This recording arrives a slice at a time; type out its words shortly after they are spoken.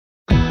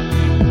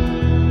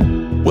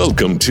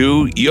Welcome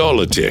to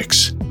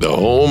Y'all-itics, the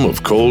home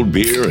of cold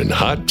beer and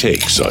hot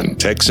takes on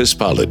Texas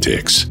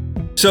politics.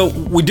 So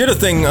we did a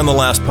thing on the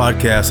last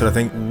podcast that I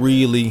think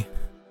really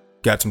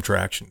got some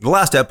traction. The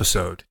last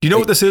episode. Do you know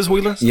what this is,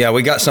 Wheeler? Yeah,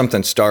 we got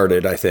something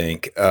started, I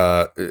think.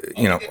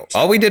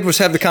 All we did was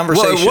have the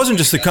conversation. Well, it wasn't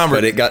just the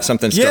conversation. But it got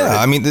something started.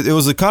 Yeah, I mean, it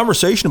was a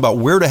conversation about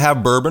where to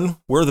have bourbon,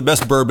 where the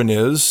best bourbon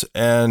is,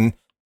 and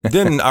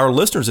then our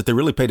listeners, if they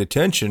really paid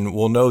attention,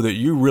 will know that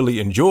you really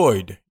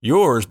enjoyed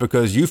yours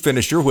because you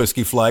finished your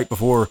whiskey flight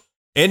before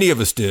any of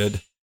us did.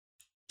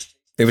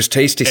 It was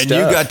tasty stuff.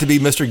 And you got to be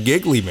Mr.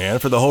 Giggly, man,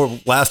 for the whole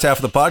last half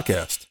of the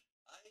podcast.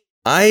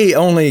 I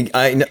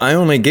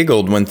only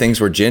giggled when things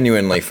were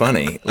genuinely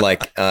funny.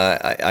 Like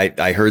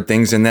I heard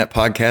things in that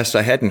podcast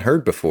I hadn't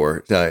heard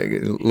before.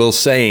 Little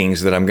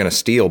sayings that I'm going to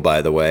steal,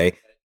 by the way.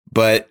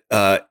 But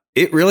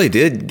it really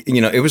did.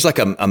 It was like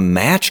a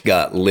match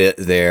got lit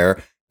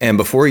there. And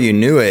before you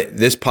knew it,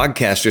 this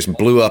podcast just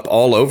blew up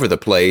all over the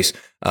place.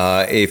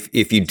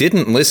 If you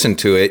didn't listen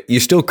to it, you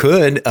still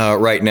could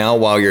right now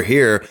while you're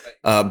here.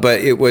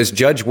 But it was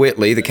Judge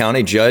Whitley, the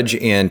county judge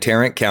in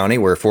Tarrant County,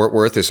 where Fort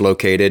Worth is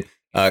located,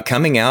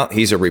 coming out.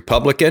 He's a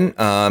Republican,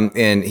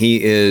 and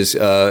he is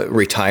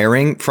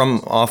retiring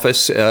from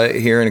office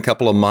here in a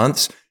couple of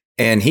months.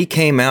 And he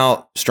came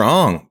out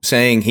strong,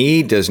 saying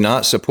he does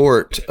not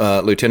support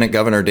Lieutenant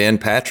Governor Dan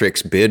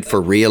Patrick's bid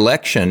for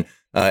re-election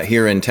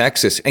here in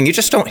Texas. And you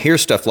just don't hear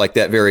stuff like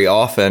that very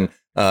often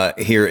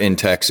here in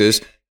Texas.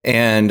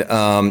 And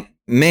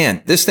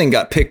man, this thing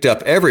got picked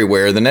up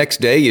everywhere. The next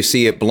day, you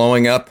see it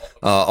blowing up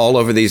all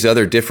over these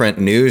other different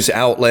news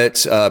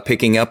outlets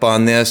picking up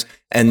on this.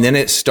 And then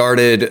it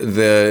started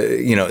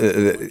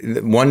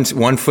one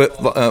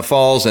foot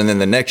falls and then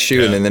the next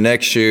shoe and then the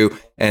next shoe.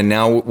 And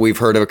now we've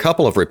heard of a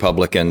couple of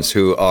Republicans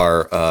who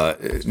are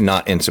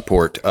not in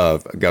support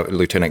of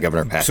Lieutenant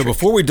Governor Patrick. So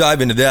before we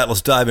dive into that,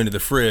 let's dive into the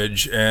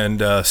fridge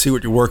and see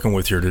what you're working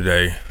with here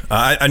today.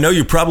 I know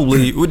you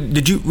probably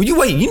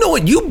wait. You know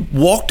what? You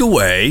walked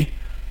away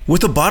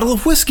with a bottle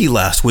of whiskey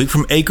last week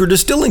from Acre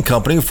Distilling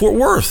Company in Fort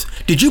Worth.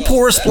 Did you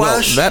pour a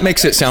splash? Well, that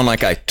makes it sound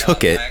like I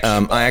took it.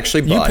 I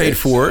actually bought it. You paid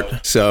for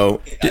it.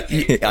 So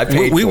I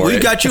paid for it. We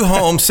got you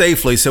home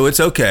safely, so it's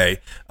okay.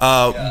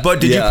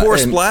 But did you pour a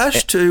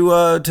splash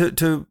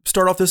to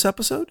start off this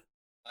episode?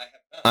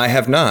 I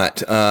have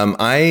not.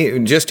 I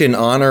just in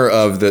honor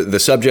of the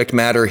subject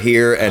matter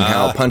here and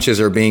how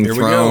punches are being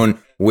thrown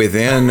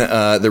within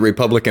the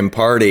Republican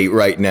Party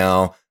right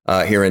now.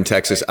 Here in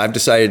Texas, I've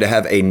decided to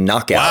have a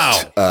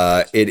knockout.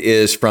 Wow. It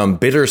is from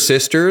Bitter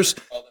Sisters.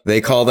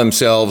 They call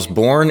themselves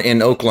Born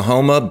in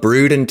Oklahoma,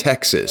 Brewed in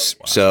Texas.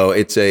 Wow. So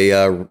it's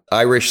a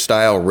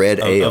Irish-style red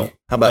ale.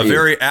 How about you? A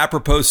very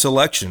apropos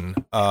selection.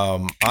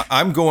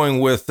 I'm going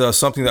with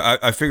something that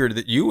I figured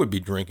that you would be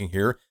drinking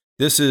here.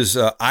 This is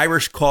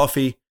Irish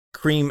Coffee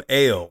Cream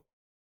Ale.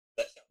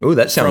 Ooh,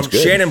 that sounds from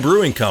good. Shannon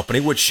Brewing Company,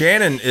 which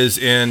Shannon is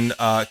in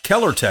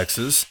Keller,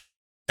 Texas,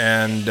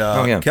 and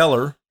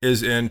Keller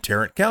is in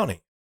Tarrant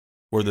County,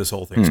 where this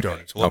whole thing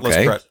started. So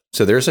let's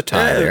so there's a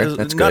tie there.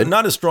 That's good.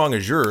 Not as strong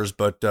as yours,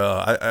 but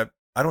I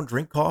don't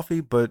drink coffee.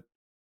 But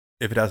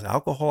if it has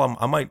alcohol,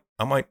 I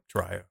might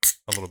try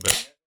a little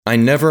bit. I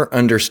never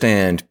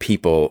understand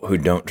people who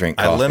don't drink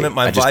coffee. I limit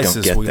my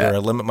vices, Wheeler. I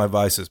limit my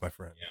vices, my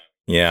friend.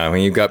 Yeah, I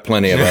mean, you've got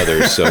plenty of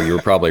others, so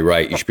you're probably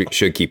right. You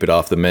should keep it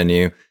off the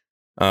menu.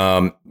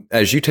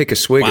 As you take a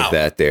swig of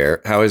that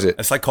there, how is it?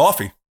 It's like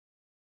coffee.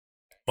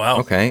 Wow.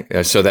 Okay.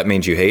 So that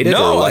means you hate it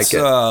or like it?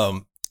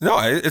 No,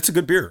 it's a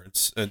good beer.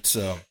 It's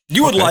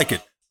you would like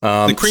it.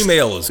 The cream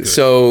ale is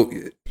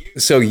good.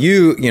 So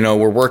you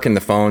were working the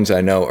phones,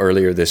 I know,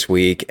 earlier this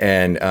week,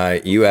 and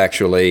you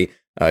actually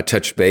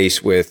touched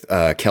base with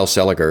Kel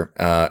Seliger,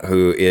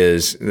 who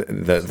is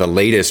the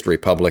latest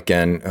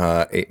Republican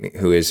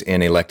who is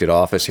in elected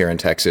office here in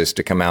Texas,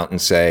 to come out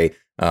and say,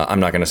 I'm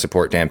not going to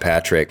support Dan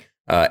Patrick.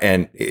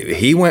 And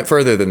he went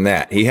further than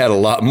that. He had a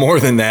lot more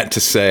than that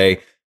to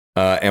say.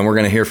 And we're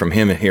going to hear from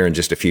him here in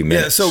just a few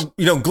minutes. Yeah,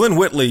 so Glenn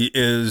Whitley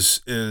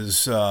is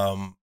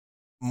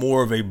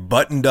more of a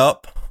buttoned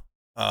up,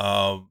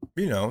 a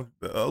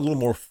little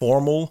more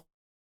formal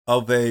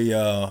of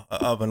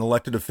an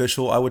elected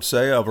official, I would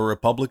say, of a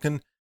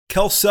Republican.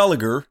 Kel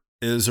Seliger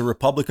is a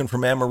Republican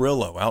from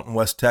Amarillo, out in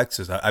West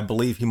Texas. I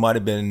believe he might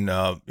have been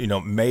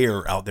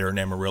mayor out there in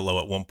Amarillo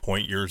at one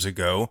point years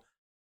ago.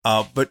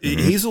 But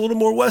he's a little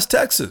more West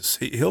Texas.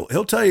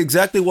 He'll tell you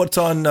exactly what's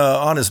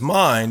on his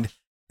mind.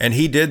 And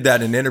he did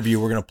that in an interview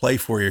we're going to play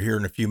for you here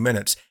in a few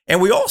minutes.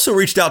 And we also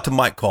reached out to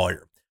Mike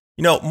Collier.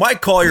 Mike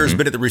Collier has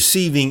been at the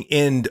receiving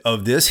end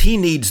of this. He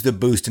needs the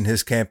boost in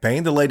his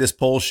campaign. The latest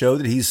polls show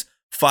that he's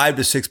 5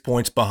 to 6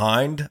 points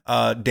behind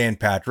Dan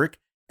Patrick.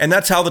 And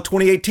that's how the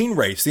 2018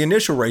 race, the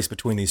initial race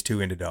between these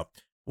two, ended up.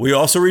 We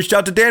also reached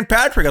out to Dan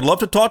Patrick. I'd love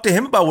to talk to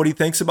him about what he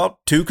thinks about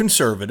two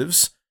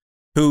conservatives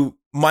who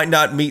might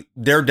not meet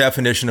their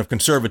definition of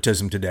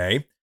conservatism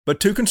today, but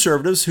two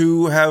conservatives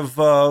who have,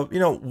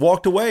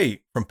 walked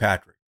away from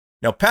Patrick.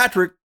 Now,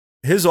 Patrick,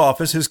 his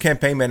office, his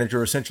campaign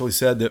manager essentially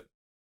said that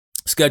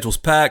schedule's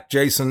packed.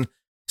 Jason,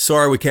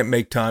 sorry, we can't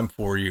make time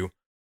for you.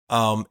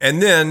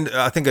 And then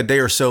I think a day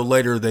or so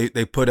later,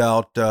 they put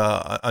out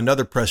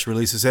another press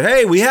release that said,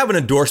 hey, we have an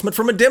endorsement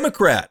from a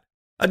Democrat.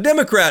 A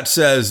Democrat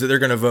says that they're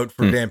going to vote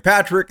for Dan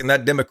Patrick, and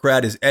that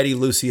Democrat is Eddie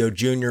Lucio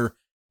Jr.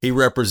 He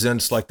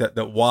represents like that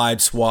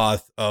wide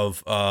swath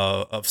of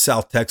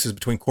South Texas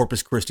between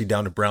Corpus Christi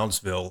down to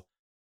Brownsville.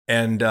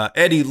 And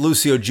Eddie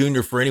Lucio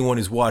Jr., for anyone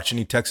who's watched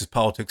any Texas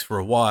politics for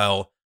a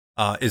while,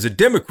 is a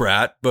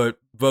Democrat, but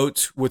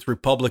votes with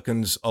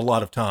Republicans a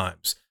lot of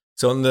times.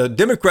 So on the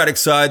Democratic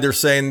side, they're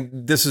saying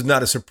this is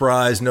not a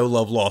surprise, no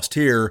love lost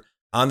here.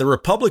 On the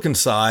Republican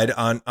side,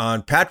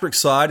 on Patrick's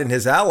side and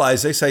his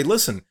allies, they say,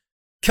 listen,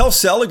 Kel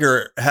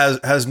Seliger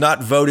has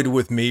not voted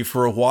with me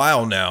for a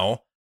while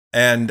now.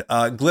 And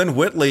Glenn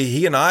Whitley,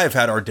 he and I have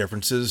had our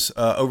differences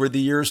over the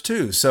years,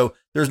 too. So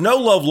there's no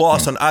love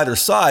lost on either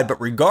side.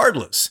 But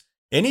regardless,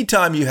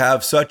 anytime you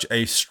have such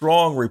a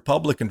strong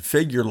Republican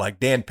figure like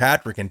Dan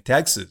Patrick in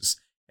Texas,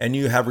 and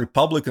you have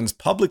Republicans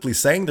publicly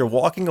saying they're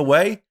walking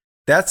away,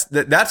 that's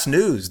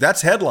news.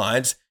 That's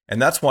headlines.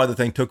 And that's why the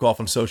thing took off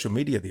on social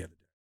media the other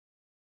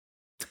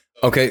day.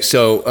 Okay,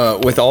 so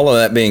with all of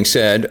that being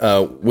said,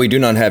 we do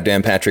not have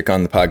Dan Patrick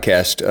on the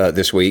podcast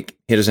this week.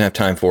 He doesn't have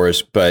time for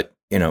us, but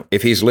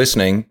if he's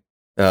listening,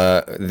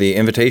 the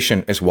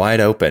invitation is wide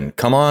open.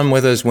 Come on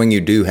with us when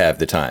you do have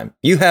the time.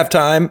 You have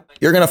time.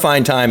 You're going to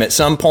find time at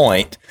some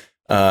point,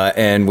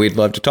 and we'd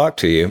love to talk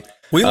to you.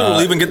 Wheeler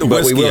will even get the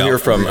whiskey out. But we will hear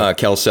from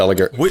Kel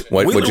Seliger. What'd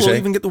you say? Will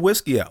even get the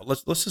whiskey out.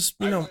 Let's just,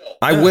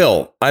 I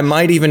will. I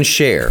might even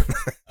share.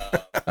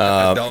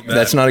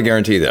 That's not a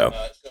guarantee, though.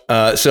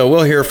 So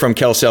we'll hear from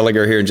Kel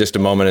Seliger here in just a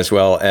moment, as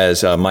well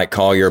as Mike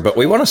Collier. But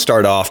we want to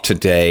start off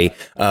today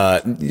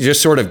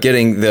just sort of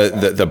getting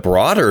the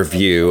broader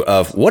view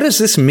of what does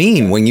this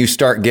mean when you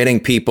start getting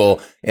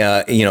people,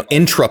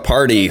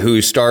 intra-party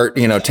who start,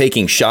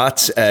 taking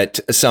shots at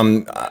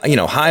some,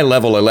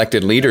 high-level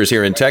elected leaders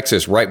here in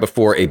Texas right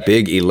before a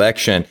big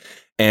election.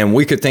 And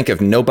we could think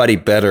of nobody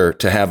better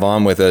to have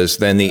on with us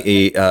than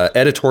the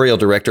editorial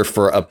director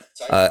for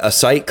a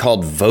site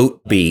called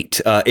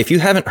VoteBeat. If you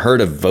haven't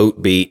heard of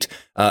VoteBeat,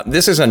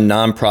 this is a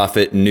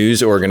nonprofit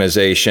news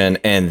organization,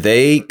 and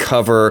they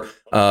cover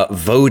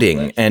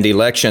voting and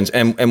elections.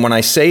 And when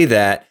I say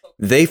that,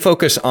 they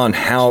focus on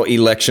how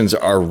elections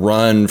are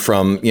run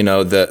from,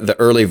 the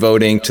early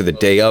voting to the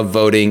day of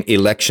voting,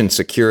 election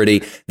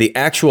security, the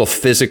actual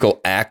physical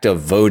act of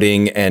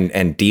voting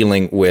and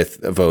dealing with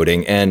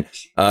voting. And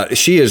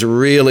she is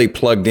really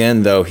plugged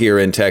in, though, here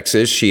in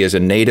Texas. She is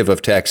a native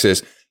of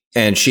Texas,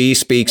 and she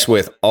speaks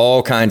with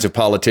all kinds of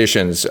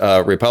politicians,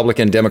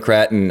 Republican,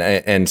 Democrat,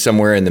 and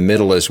somewhere in the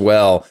middle as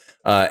well.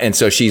 And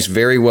so she's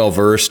very well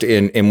versed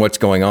in what's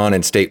going on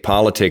in state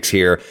politics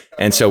here.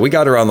 And so we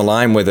got her on the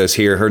line with us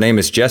here. Her name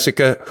is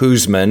Jessica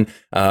Huseman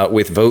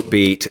with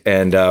VoteBeat,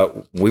 and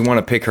we want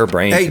to pick her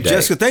brain today.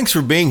 Jessica, thanks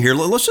for being here.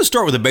 Let's just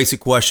start with a basic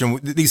question.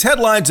 These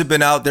headlines have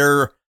been out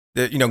there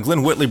that,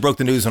 Glenn Whitley broke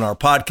the news on our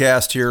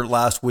podcast here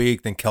last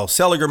week. Then Kel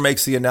Seliger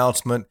makes the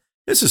announcement.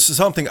 This is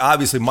something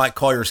obviously Mike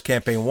Collier's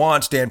campaign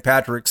wants. Dan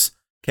Patrick's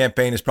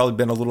campaign has probably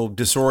been a little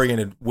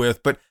disoriented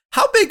with. But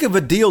how big of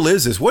a deal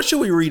is this? What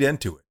should we read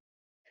into it?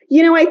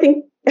 I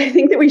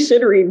think that we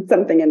should read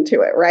something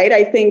into it, right?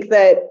 I think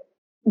that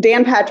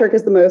Dan Patrick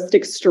is the most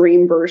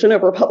extreme version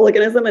of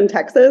Republicanism in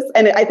Texas.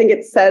 And I think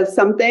it says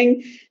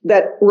something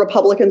that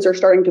Republicans are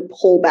starting to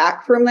pull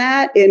back from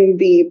that in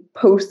the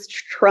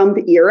post-Trump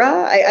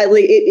era.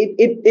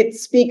 It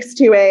speaks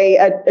to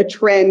a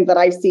trend that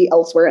I see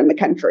elsewhere in the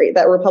country,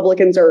 that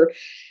Republicans are,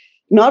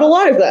 not a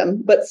lot of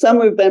them, but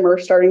some of them are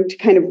starting to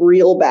kind of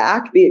reel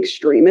back the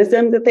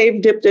extremism that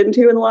they've dipped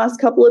into in the last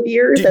couple of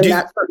years. And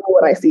that's certainly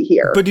what I see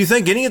here. But do you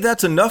think any of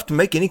that's enough to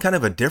make any kind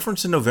of a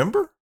difference in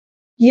November?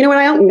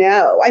 I don't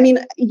know. I mean,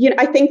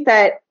 I think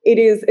that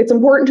it's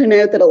important to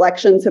note that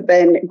elections have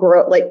been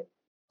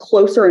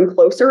closer and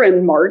closer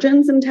in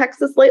margins in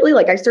Texas lately.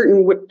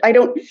 I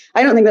don't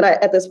think that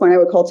at this point I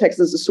would call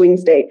Texas a swing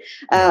state.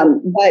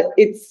 But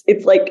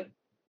it's like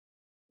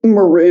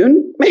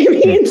maroon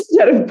maybe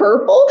instead of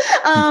purple.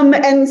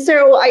 And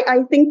so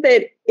I think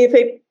that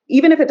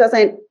even if it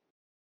doesn't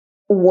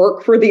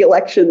work for the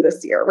election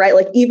this year, right?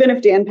 Even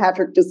if Dan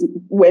Patrick just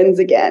wins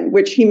again,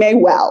 which he may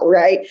well,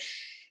 right?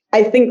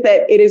 I think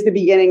that it is the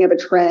beginning of a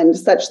trend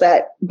such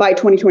that by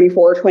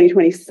 2024,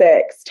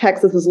 2026,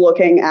 Texas is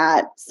looking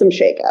at some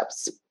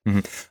shakeups.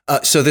 Mm-hmm.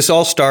 So this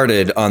all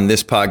started on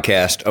this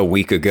podcast a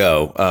week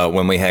ago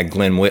when we had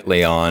Glenn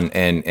Whitley on,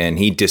 and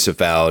he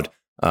disavowed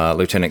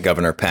Lieutenant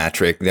Governor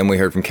Patrick. Then we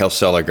heard from Kel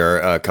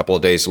Seliger a couple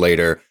of days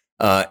later.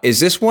 Is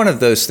this one of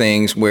those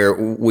things where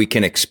we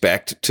can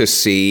expect to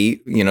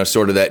see,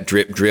 sort of that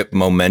drip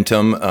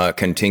momentum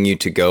continue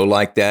to go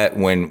like that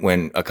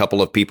when a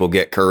couple of people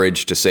get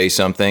courage to say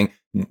something?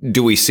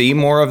 Do we see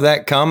more of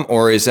that come,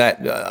 or is that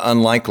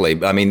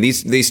unlikely? I mean,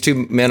 these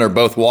two men are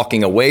both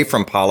walking away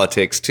from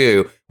politics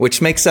too,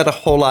 which makes that a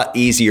whole lot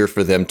easier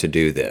for them to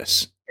do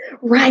this.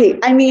 Right.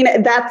 I mean,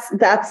 that's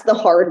the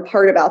hard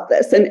part about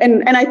this.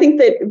 And I think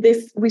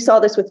that we saw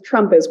this with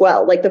Trump as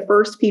well. Like the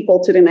first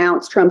people to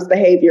denounce Trump's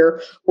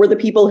behavior were the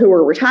people who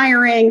were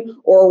retiring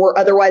or were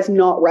otherwise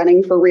not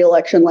running for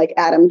reelection, like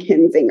Adam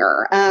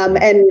Kinzinger. And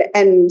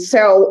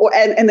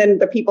then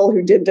the people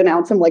who did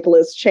denounce him, like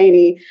Liz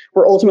Cheney,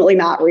 were ultimately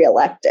not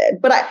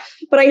reelected. But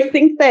I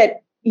think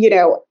that,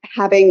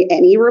 having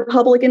any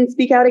Republican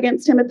speak out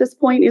against him at this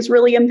point is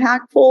really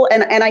impactful.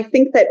 And I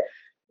think that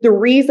the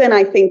reason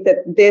I think that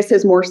this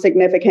is more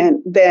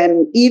significant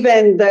than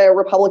even the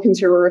Republicans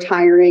who are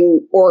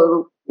retiring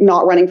or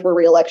not running for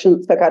re-election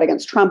that spoke out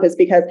against Trump is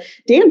because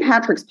Dan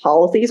Patrick's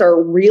policies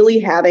are really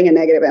having a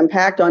negative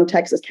impact on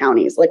Texas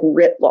counties, like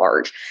writ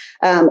large.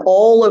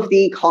 All of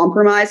the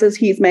compromises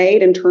he's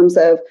made in terms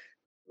of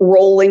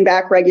rolling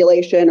back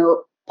regulation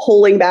or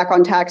pulling back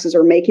on taxes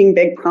or making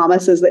big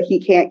promises that he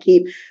can't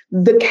keep.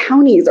 The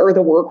counties are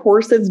the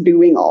workhorses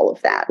doing all of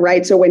that,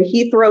 right? So when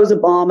he throws a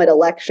bomb at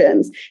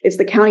elections, it's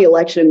the county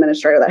election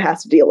administrator that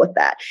has to deal with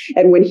that.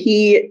 And when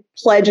he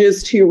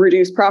pledges to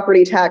reduce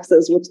property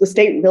taxes, which the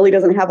state really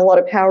doesn't have a lot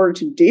of power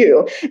to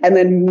do, and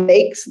then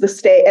makes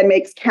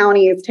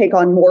counties take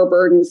on more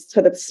burdens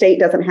so that the state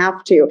doesn't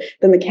have to,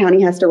 then the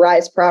county has to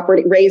raise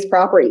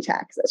property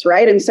taxes,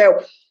 right? And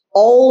so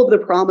all of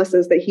the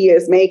promises that he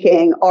is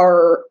making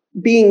are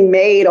being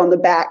made on the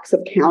backs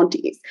of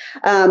counties.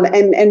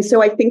 And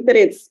so I think that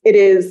it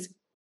is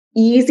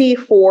easy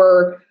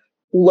for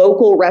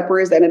local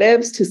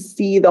representatives to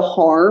see the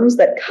harms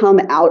that come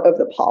out of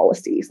the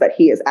policies that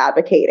he is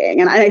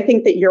advocating. And I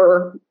think that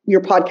your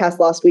podcast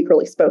last week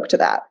really spoke to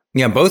that.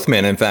 Yeah, both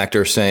men, in fact,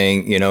 are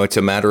saying, it's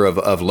a matter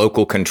of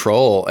local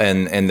control,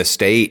 and the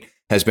state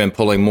has been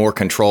pulling more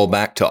control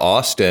back to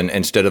Austin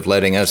instead of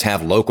letting us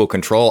have local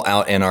control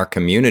out in our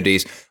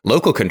communities.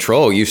 Local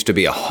control used to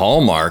be a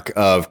hallmark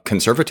of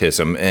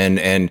conservatism,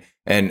 and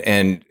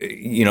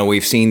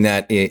we've seen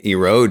that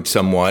erode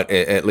somewhat,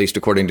 at least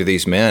according to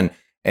these men.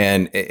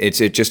 And it's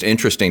just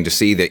interesting to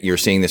see that you're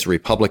seeing this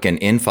Republican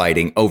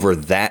infighting over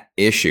that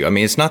issue. I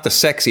mean, it's not the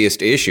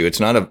sexiest issue.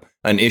 It's not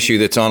an issue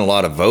that's on a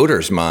lot of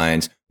voters'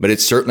 minds, but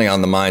it's certainly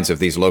on the minds of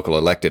these local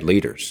elected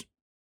leaders.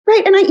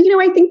 Right. And I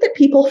think that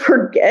people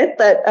forget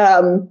that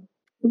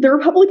the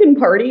Republican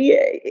Party,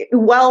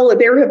 while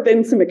there have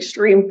been some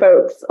extreme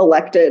folks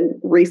elected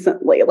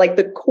recently, like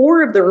the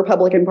core of the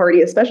Republican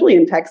Party, especially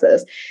in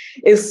Texas,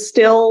 is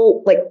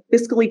still like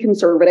fiscally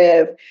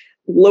conservative,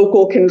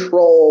 local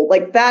control.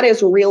 Like that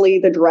is really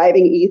the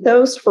driving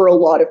ethos for a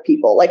lot of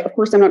people. Like, of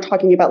course, I'm not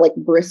talking about like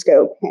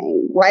Briscoe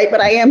Payne, right?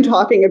 But I am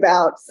talking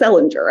about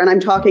Selinger, and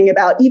I'm talking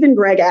about even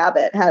Greg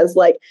Abbott has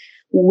like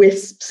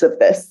wisps of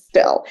this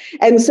still.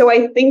 And so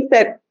I think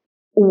that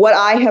what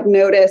I have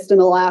noticed in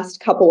the last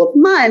couple of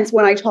months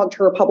when I talk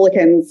to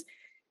Republicans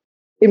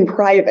in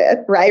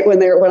private, right,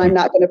 when I'm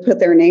not going to put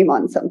their name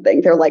on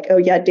something, they're like, oh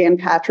yeah, Dan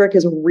Patrick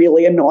is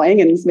really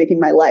annoying and he's making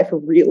my life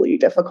really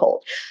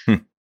difficult.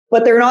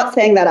 But they're not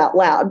saying that out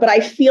loud. But I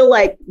feel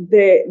like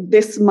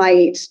this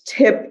might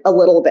tip a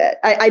little bit.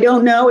 I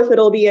don't know if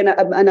it'll be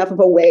enough of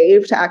a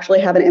wave to actually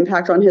have an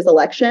impact on his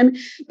election.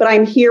 But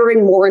I'm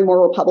hearing more and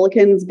more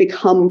Republicans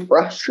become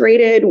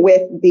frustrated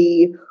with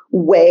the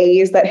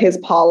ways that his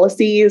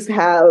policies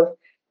have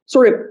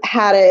sort of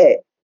had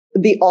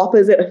the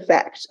opposite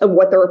effect of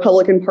what the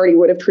Republican Party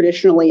would have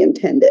traditionally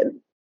intended.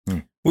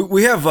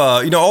 We have,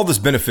 all this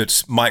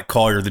benefits Mike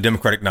Collier, the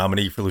Democratic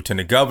nominee for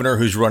lieutenant governor,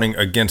 who's running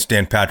against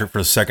Dan Patrick for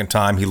the second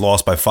time. He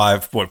lost by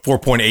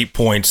 4.8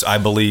 points, I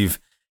believe,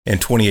 in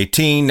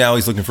 2018. Now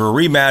he's looking for a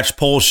rematch.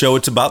 Polls show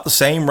it's about the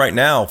same right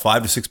now,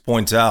 5 to 6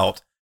 points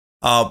out.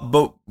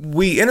 But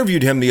we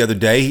interviewed him the other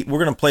day. We're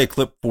going to play a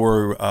clip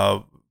for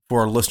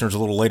our listeners a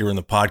little later in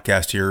the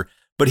podcast here.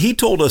 But he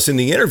told us in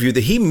the interview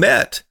that he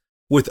met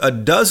with a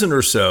dozen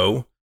or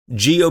so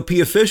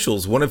GOP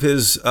officials. One of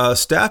his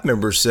staff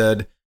members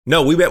said,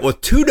 no, we met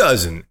with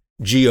 24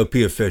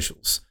 GOP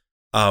officials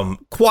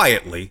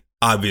quietly,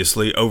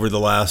 obviously, over the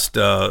last,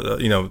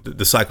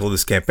 the cycle of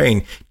this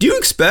campaign. Do you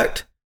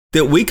expect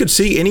that we could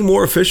see any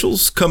more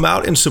officials come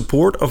out in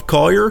support of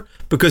Collier?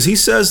 Because he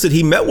says that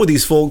he met with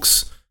these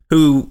folks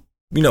who,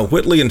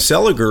 Whitley and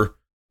Seliger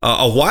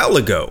a while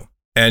ago,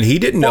 and he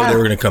didn't know they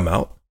were going to come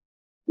out.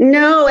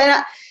 No,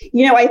 and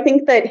I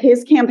think that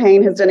his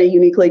campaign has done a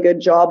uniquely good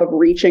job of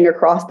reaching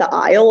across the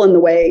aisle in a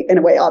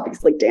way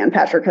obviously Dan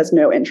Patrick has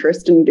no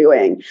interest in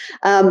doing.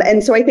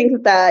 And so I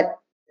think that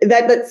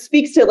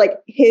speaks to like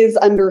his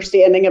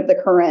understanding of the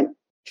current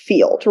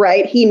field,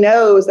 right? He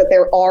knows that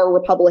there are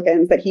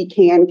Republicans that he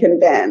can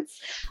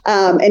convince.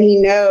 And he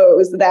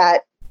knows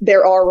that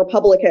there are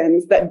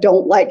Republicans that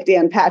don't like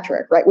Dan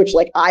Patrick, right? Which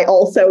like I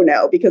also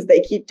know because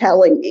they keep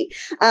telling me.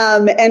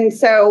 And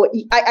so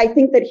I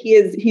think that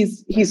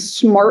he's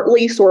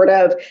smartly sort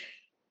of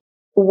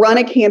run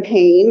a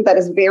campaign that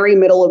is very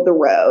middle of the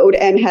road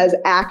and has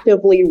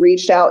actively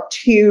reached out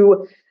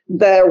to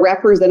the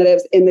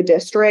representatives in the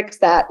districts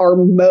that are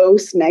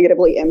most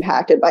negatively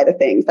impacted by the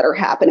things that are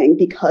happening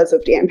because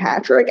of Dan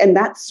Patrick. And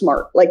that's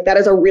smart. Like that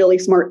is a really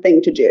smart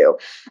thing to do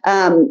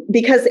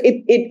because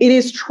it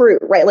is true,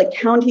 right? Like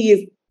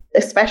counties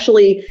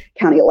especially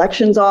county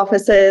elections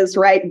offices,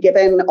 right,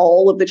 given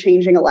all of the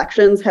changing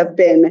elections, have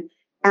been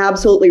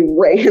absolutely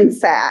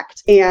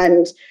ransacked.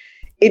 And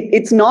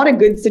it's not a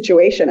good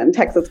situation in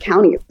Texas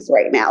counties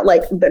right now.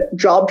 Like, the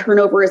job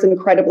turnover is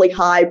incredibly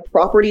high.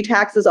 Property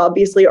taxes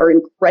obviously are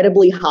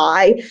incredibly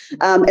high.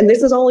 And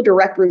this is all a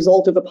direct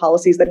result of the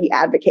policies that he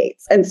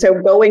advocates. And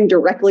so going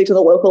directly to the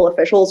local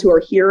officials who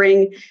are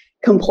hearing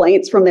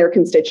complaints from their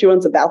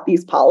constituents about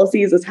these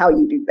policies is how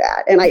you do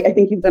that. And I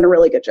think he's done a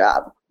really good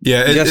job.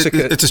 Yeah,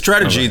 it's a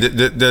strategy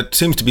that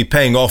seems to be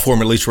paying off for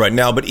him, at least right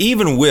now. But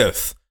even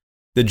with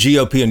the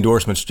GOP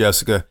endorsements,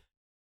 Jessica,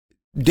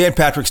 Dan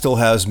Patrick still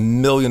has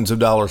millions of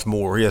dollars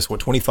more. He has,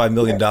 $25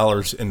 million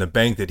in the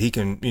bank that he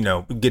can,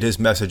 get his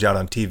message out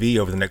on TV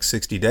over the next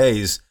 60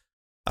 days.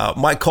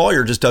 Mike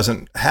Collier just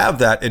doesn't have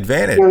that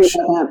advantage.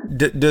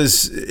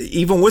 Does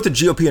even with the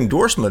GOP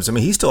endorsements, I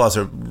mean, he still has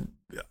an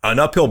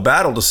uphill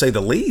battle, to say the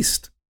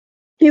least.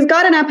 He's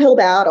got an uphill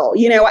battle,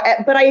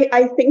 but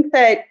I think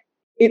that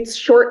it's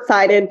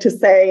short-sighted to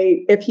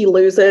say if he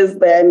loses,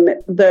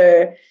 then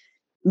the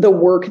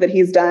work that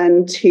he's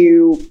done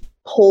to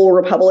pull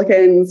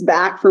Republicans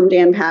back from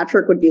Dan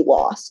Patrick would be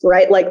lost,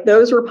 right? Like,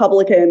 those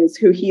Republicans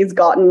who he's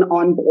gotten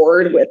on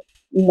board with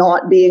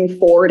not being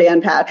for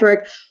Dan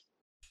Patrick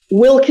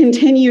will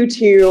continue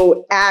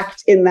to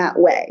act in that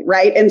way,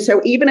 right? And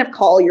so even if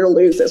Collier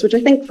loses, which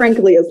I think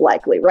frankly is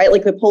likely, right?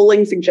 Like, the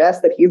polling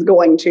suggests that he's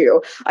going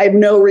to. I have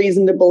no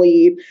reason to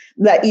believe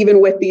that even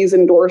with these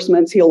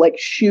endorsements, he'll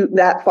shoot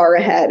that far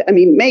ahead. I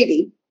mean,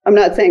 maybe. I'm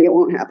not saying it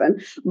won't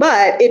happen,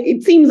 but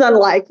it seems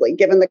unlikely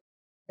given the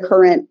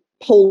current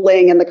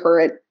polling and the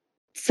current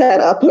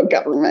setup of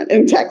government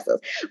in Texas.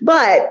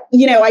 But,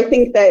 I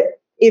think that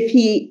if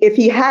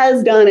he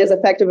has done as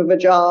effective of a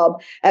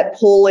job at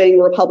pulling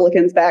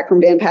Republicans back from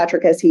Dan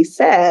Patrick as he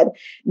said,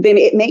 then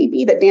it may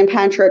be that Dan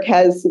Patrick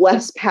has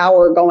less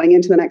power going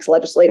into the next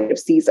legislative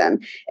season.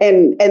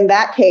 And in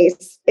that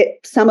case,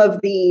 some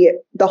of the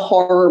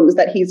harms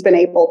that he's been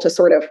able to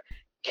sort of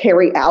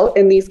carry out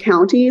in these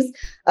counties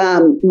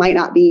might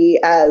not be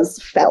as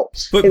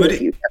felt in the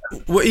future.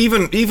 Well,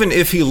 even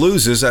if he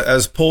loses,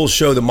 as polls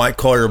show that Mike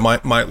Collier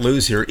might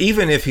lose here,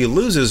 even if he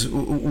loses,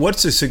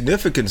 what's the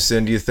significance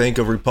then, do you think,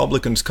 of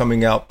Republicans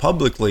coming out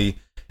publicly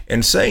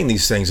and saying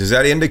these things? Does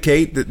that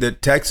indicate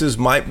that Texas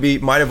might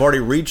have already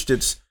reached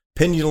its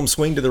pendulum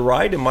swing to the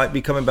right and might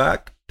be coming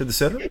back to the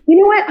center?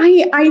 You know what?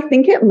 I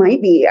think it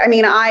might be. I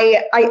mean,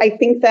 I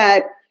think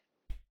that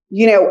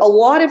a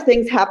lot of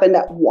things happened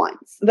at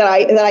once that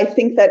I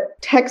think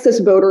that Texas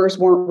voters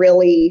weren't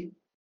really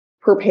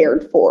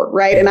prepared for,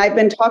 right? And I've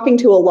been talking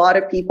to a lot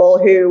of people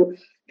who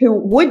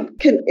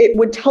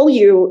would tell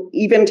you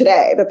even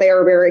today that they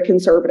are very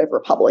conservative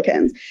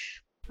Republicans.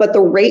 But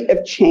the rate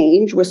of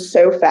change was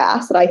so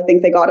fast that I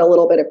think they got a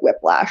little bit of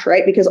whiplash,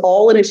 right? Because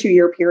all in a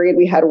 2-year period,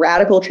 we had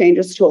radical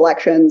changes to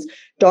elections.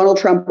 Donald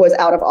Trump was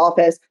out of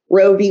office.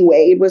 Roe v.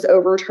 Wade was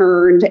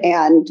overturned,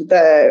 and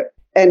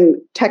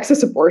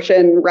Texas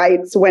abortion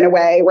rights went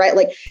away, right?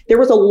 Like, there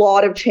was a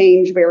lot of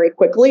change very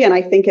quickly. And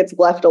I think it's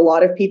left a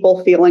lot of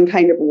people feeling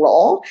kind of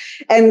raw.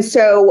 And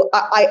so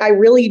I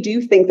really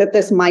do think that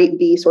this might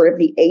be sort of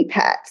the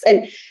apex.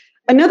 And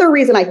another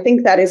reason I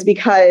think that is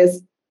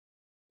because,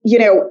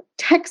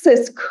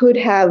 Texas could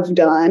have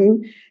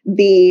done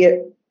the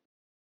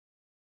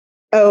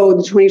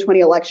 2020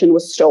 election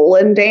was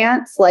stolen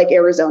dance like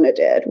Arizona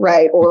did,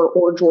 right?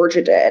 Or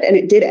Georgia did, and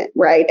it didn't,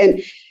 right?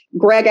 And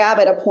Greg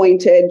Abbott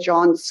appointed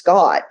John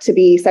Scott to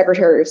be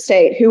Secretary of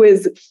State, who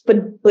is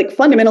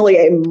fundamentally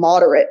a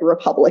moderate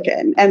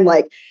Republican, and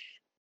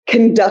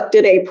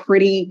conducted a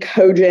pretty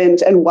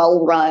cogent and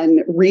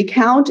well-run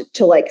recount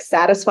to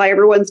satisfy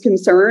everyone's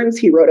concerns.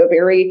 He wrote a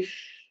very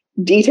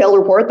detailed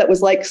report that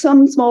was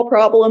some small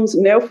problems,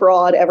 no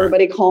fraud,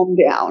 everybody calm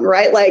down,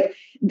 right?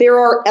 There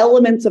are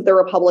elements of the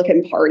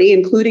Republican Party,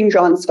 including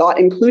John Scott,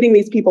 including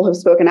these people who have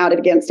spoken out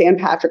against Dan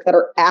Patrick, that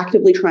are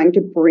actively trying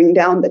to bring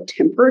down the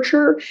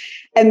temperature.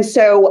 And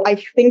so I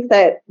think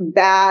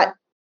that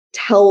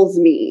tells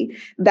me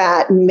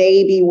that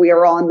maybe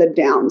we're on the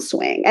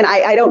downswing. And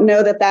I don't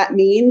know that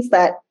means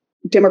that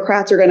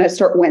Democrats are going to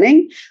start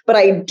winning, but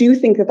I do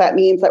think that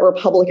means that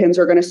Republicans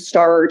are going to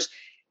start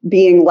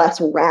being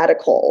less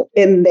radical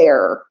in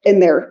their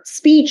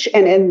speech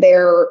and in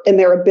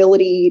their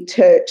ability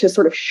to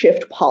sort of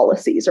shift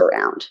policies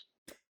around.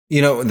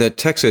 The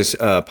Texas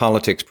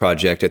Politics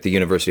Project at the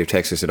University of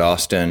Texas at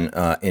Austin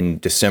in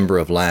December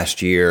of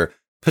last year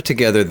put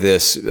together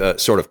this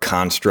sort of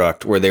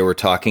construct where they were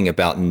talking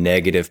about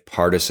negative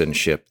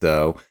partisanship,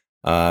 though.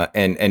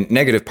 And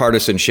negative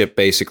partisanship,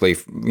 basically,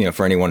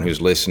 for anyone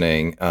who's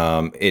listening,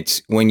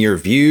 it's when your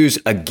views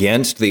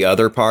against the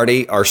other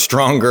party are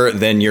stronger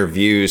than your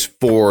views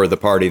for the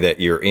party that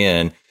you're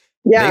in.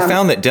 Yeah. They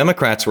found that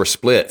Democrats were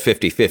split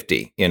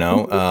 50-50,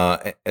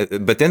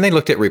 but then they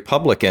looked at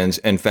Republicans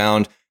and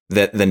found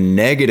that the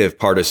negative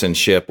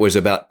partisanship was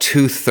about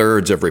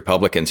 2/3 of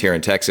Republicans here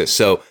in Texas.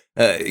 So,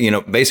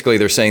 basically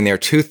they're saying there are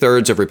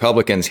 2/3 of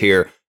Republicans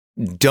here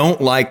don't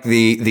like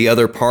the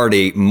other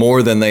party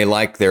more than they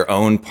like their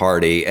own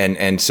party,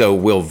 and so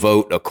will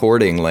vote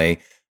accordingly.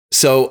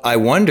 So I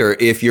wonder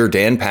if you're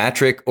Dan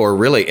Patrick or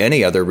really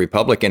any other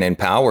Republican in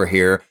power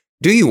here,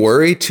 do you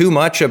worry too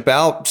much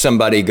about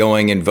somebody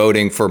going and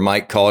voting for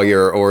Mike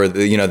Collier or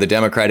the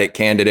Democratic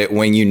candidate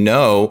when you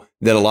know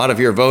that a lot of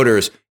your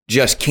voters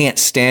just can't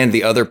stand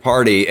the other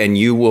party and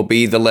you will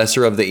be the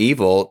lesser of the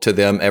evil to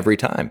them every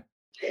time?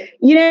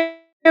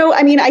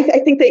 I mean, I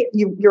think that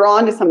you're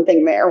on to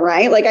something there,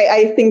 right? Like,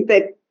 I think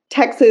that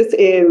Texas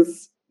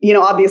is,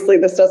 obviously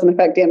this doesn't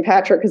affect Dan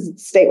Patrick because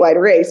it's a statewide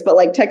race, but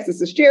like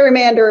Texas is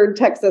gerrymandered,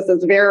 Texas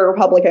is very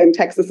Republican,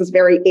 Texas is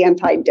very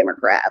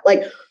anti-Democrat.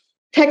 Like,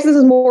 Texas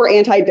is more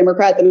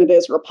anti-Democrat than it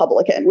is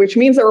Republican, which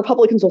means that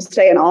Republicans will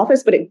stay in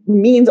office, but it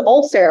means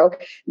also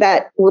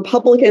that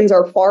Republicans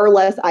are far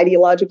less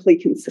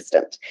ideologically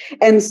consistent.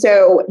 And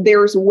so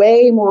there's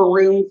way more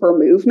room for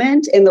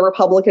movement in the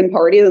Republican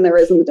Party than there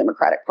is in the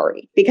Democratic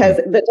Party, because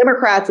the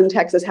Democrats in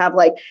Texas have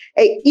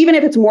even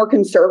if it's more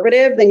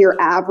conservative than your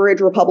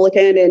average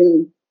Republican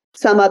in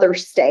some other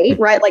state,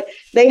 right? Like,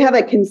 they have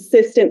a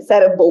consistent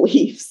set of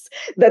beliefs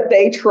that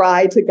they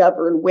try to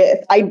govern with.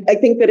 I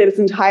think that it is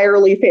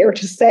entirely fair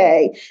to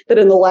say that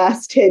in the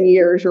last 10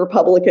 years,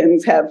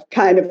 Republicans have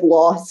kind of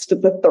lost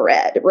the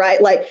thread,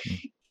 right? Like,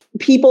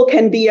 people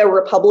can be a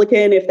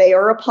Republican if they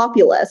are a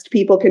populist.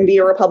 People can be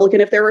a Republican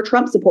if they're a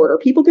Trump supporter.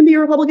 People can be a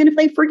Republican if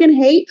they freaking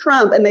hate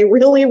Trump and they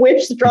really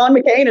wish John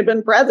McCain had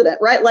been president,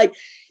 right? Like,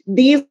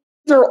 these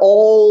are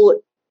all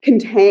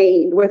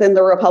contained within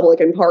the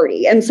Republican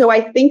Party. And so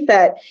I think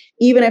that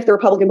even if the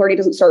Republican Party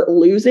doesn't start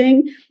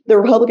losing, the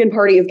Republican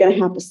Party is going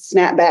to have to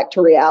snap back to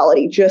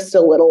reality just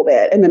a little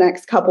bit in the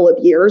next couple of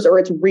years, or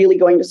it's really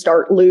going to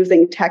start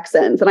losing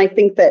Texans. And I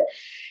think that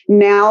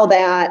now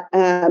that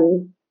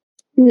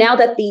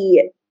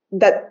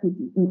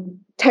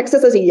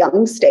Texas is a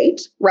young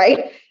state,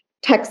 right?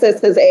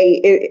 Texas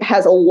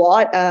has a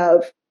lot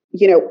of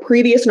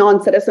previous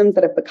non-citizens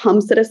that have become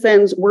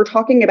citizens. We're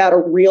talking about a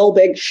real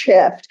big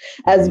shift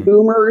as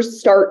boomers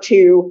start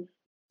to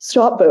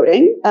stop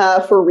voting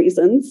for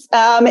reasons.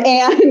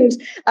 And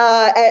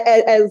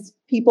as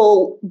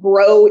people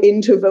grow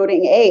into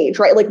voting age,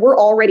 right? Like, we're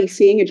already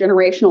seeing a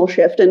generational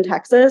shift in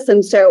Texas.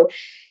 And so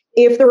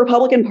if the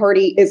Republican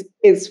Party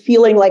is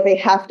feeling like they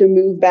have to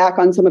move back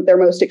on some of their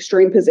most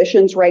extreme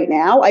positions right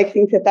now, I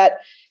think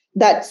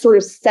that sort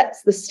of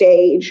sets the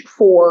stage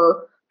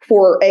for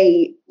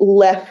a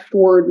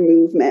leftward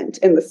movement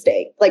in the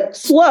state, like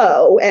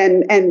slow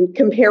and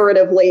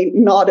comparatively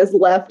not as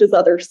left as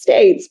other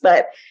states,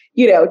 but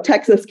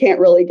Texas can't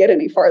really get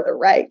any farther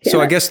right.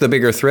 So I guess the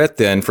bigger threat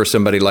then for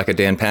somebody like a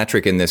Dan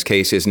Patrick in this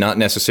case is not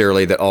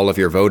necessarily that all of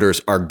your voters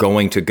are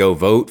going to go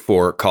vote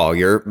for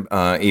Collier,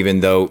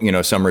 even though,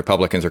 some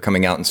Republicans are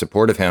coming out in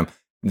support of him.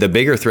 The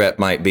bigger threat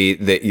might be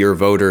that your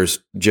voters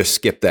just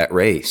skip that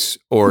race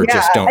or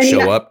just don't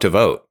show up to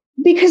vote.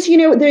 Because,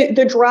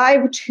 the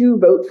drive to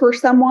vote for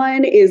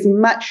someone is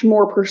much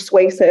more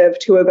persuasive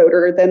to a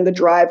voter than the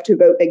drive to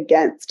vote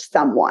against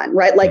someone,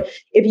 right? Like,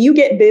 if you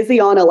get busy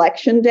on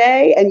election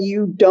day and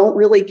you don't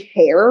really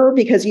care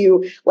because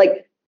you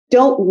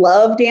don't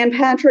love Dan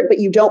Patrick, but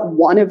you don't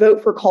want to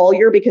vote for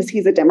Collier because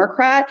he's a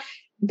Democrat,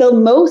 the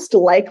most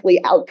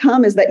likely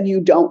outcome is that you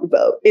don't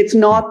vote. It's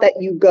not that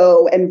you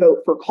go and vote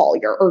for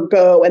Collier or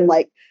go and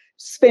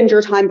spend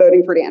your time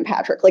voting for Dan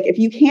Patrick. Like, if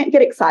you can't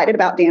get excited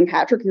about Dan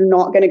Patrick, you're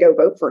not going to go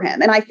vote for him.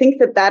 And I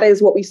think that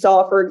is what we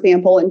saw, for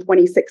example, in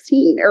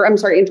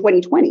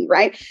 2020,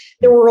 right?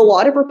 There were a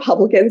lot of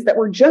Republicans that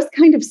were just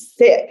kind of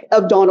sick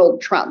of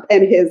Donald Trump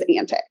and his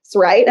antics,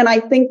 right? And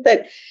I think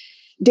that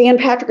Dan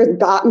Patrick has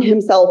gotten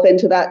himself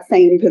into that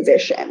same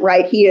position,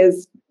 right? He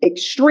is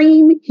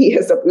extreme. He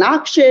is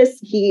obnoxious.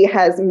 He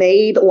has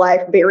made life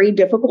very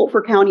difficult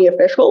for county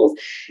officials.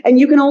 And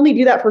you can only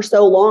do that for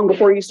so long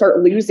before you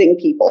start losing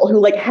people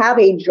who have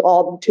a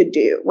job to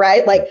do,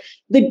 right? Like,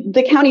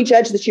 the county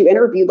judge that you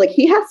interviewed,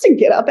 he has to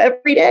get up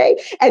every day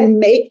and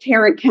make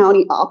Tarrant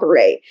County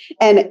operate.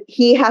 And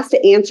he has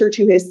to answer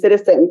to his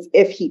citizens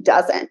if he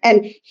doesn't.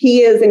 And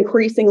he is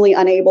increasingly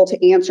unable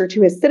to answer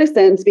to his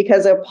citizens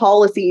because of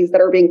policies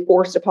that are being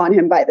forced upon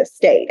him by the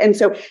state. And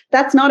so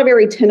that's not a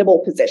very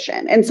tenable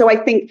position. And so I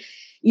think,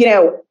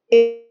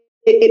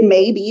 it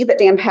may be that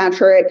Dan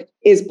Patrick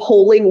is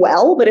polling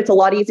well, but it's a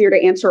lot easier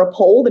to answer a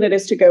poll than it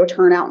is to go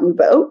turn out and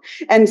vote.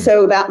 And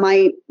so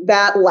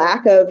that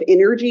lack of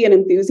energy and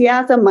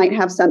enthusiasm might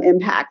have some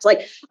impact.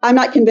 Like, I'm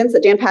not convinced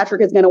that Dan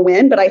Patrick is going to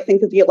win, but I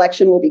think that the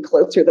election will be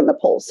closer than the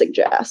polls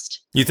suggest.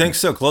 You think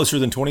so? Closer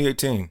than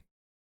 2018?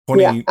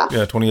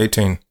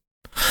 2018.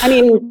 I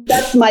mean,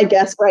 that's my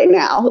guess right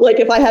now. Like,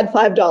 if I had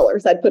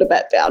 $5, I'd put a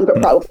bet down,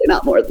 but probably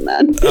not more than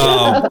that.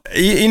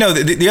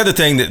 The other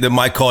thing that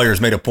Mike Collier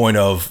has made a point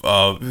of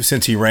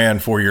since he ran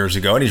 4 years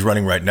ago, and he's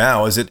running right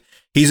now, is that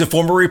he's a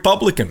former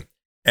Republican.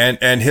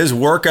 And his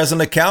work as an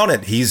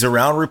accountant, he's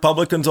around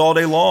Republicans all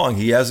day long.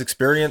 He has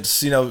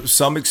experience,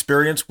 some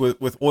experience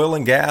with oil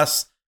and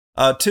gas,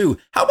 too.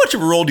 How much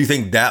of a role do you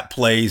think that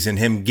plays in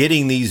him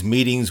getting these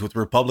meetings with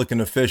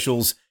Republican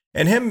officials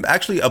and him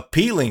actually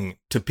appealing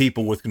to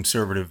people with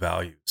conservative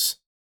values?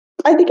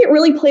 I think it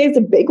really plays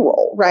a big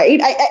role, right?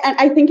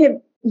 I think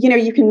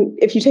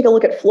if you take a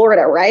look at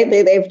Florida, right?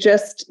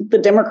 The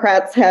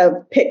Democrats have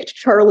picked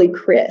Charlie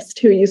Crist,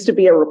 who used to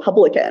be a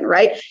Republican,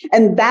 right?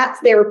 And that's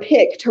their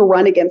pick to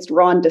run against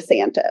Ron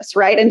DeSantis,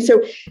 right? And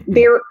so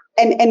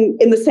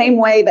and in the same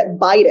way that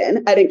Biden,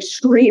 an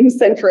extreme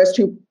centrist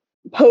who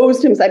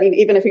posed himself, I mean,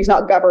 even if he's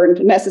not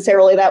governed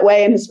necessarily that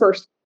way in his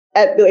first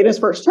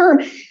term,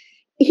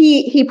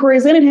 he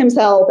presented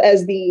himself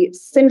as the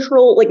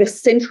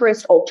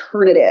centrist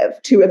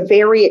alternative to a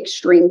very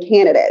extreme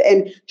candidate.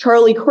 And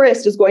Charlie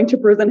Crist is going to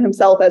present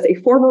himself as a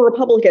former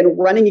Republican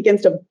running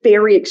against a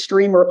very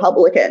extreme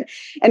Republican.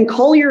 And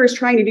Collier is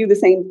trying to do the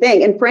same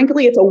thing. And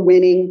frankly, it's a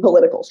winning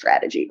political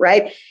strategy,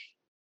 right?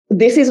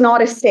 This is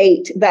not a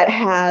state that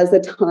has a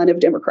ton of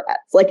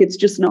Democrats. Like, it's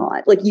just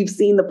not. Like, you've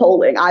seen the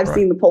polling. I've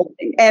seen the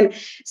polling. And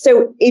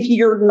so if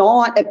you're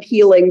not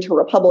appealing to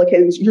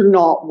Republicans, you're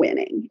not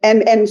winning.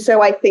 And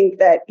so I think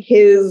that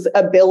his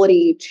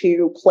ability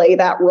to play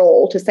that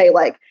role, to say,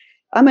 like,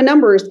 I'm a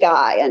numbers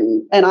guy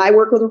and I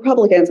work with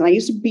Republicans and I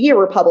used to be a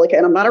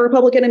Republican. I'm not a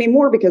Republican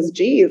anymore because,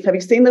 geez, have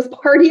you seen this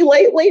party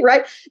lately?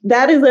 Right.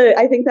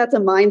 I think that's a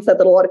mindset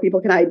that a lot of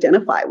people can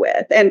identify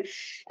with. And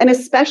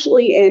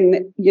especially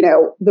in,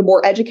 the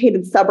more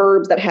educated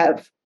suburbs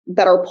that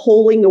are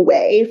polling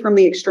away from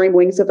the extreme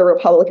wings of the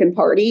Republican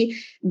Party,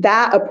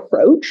 that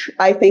approach,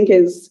 I think,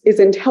 is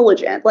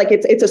intelligent. Like,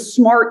 it's a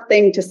smart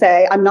thing to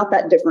say, I'm not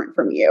that different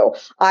from you.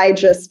 I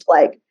just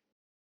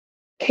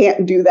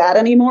can't do that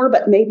anymore,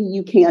 but maybe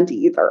you can't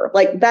either.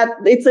 Like that,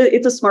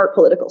 it's a smart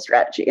political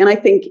strategy. And I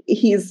think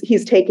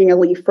he's taking a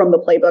leaf from the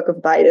playbook of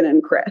Biden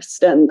and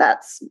Crist, and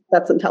that's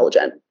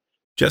intelligent.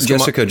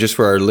 Jessica, just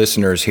for our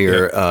listeners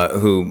here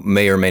who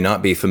may or may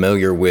not be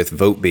familiar with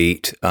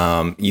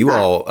VoteBeat, you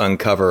all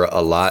uncover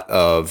a lot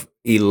of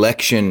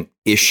election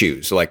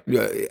issues, like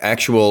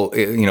actual,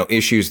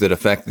 issues that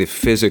affect the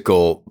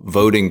physical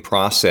voting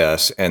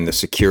process and the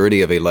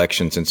security of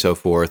elections and so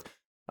forth.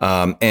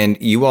 And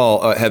you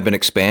all have been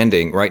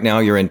expanding. Right now,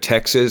 you're in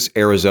Texas,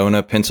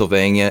 Arizona,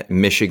 Pennsylvania,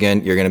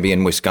 Michigan. You're going to be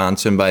in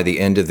Wisconsin by the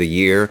end of the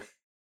year.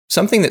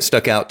 Something that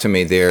stuck out to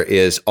me there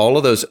is all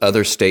of those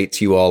other states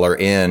you all are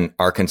in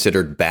are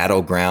considered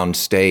battleground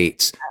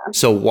states.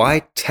 So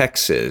why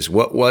Texas?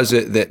 What was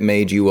it that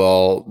made you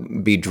all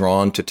be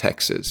drawn to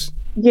Texas?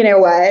 You know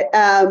what?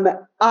 I'm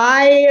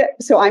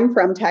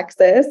from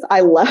Texas.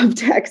 I love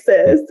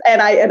Texas,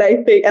 and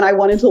I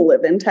wanted to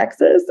live in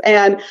Texas.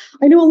 And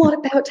I know a lot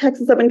about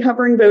Texas. I've been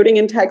covering voting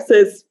in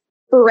Texas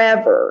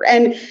forever,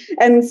 and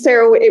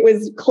so it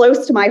was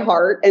close to my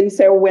heart. And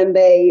so when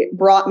they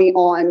brought me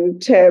on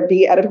to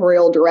be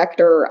editorial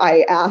director,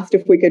 I asked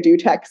if we could do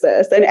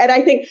Texas. And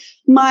I think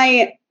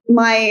my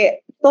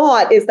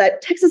thought is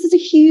that Texas is a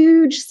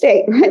huge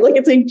state, right? Like,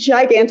 it's a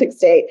gigantic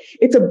state.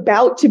 It's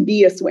about to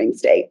be a swing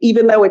state,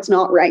 even though it's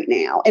not right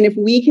now. And if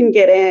we can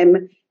get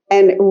in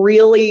and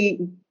really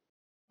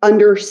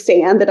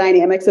understand the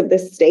dynamics of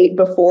this state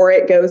before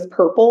it goes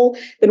purple,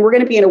 then we're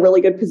going to be in a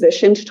really good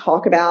position to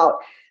talk about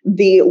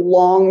the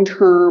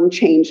long-term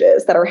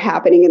changes that are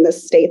happening in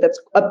this state that's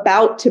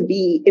about to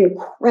be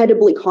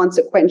incredibly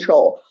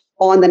consequential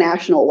on the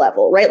national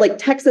level, right? Like,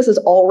 Texas is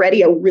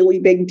already a really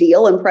big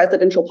deal in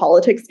presidential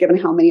politics, given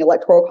how many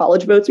electoral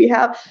college votes we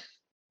have.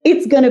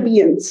 It's going to be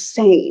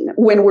insane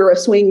when we're a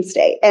swing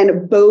state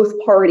and both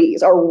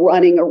parties are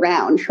running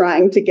around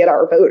trying to get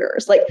our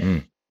voters. Like,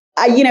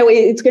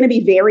 it's going to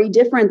be very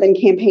different than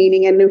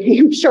campaigning in New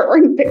Hampshire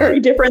and very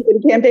different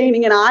than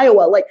campaigning in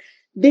Iowa. Like,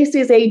 this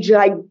is a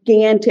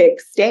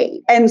gigantic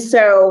state. And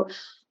so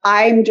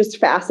I'm just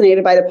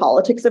fascinated by the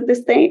politics of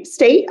this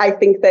state. I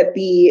think that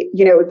the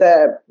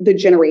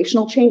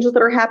generational changes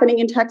that are happening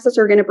in Texas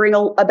are going to bring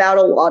about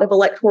a lot of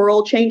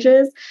electoral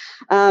changes.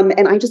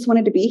 And I just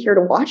wanted to be here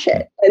to watch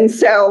it. And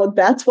so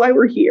that's why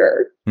we're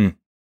here.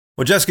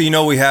 Well,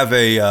 Jessica, we have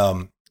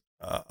a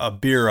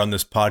beer on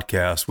this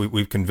podcast.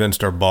 We've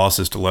convinced our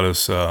bosses to let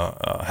us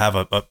have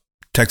a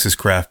Texas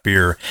craft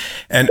beer.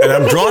 And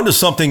I'm drawn to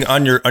something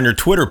on your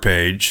Twitter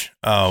page,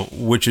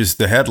 which is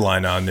the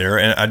headline on there.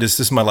 And this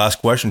is my last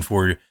question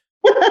for you.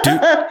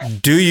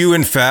 Do you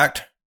in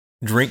fact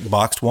drink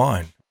boxed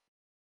wine?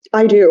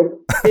 I do.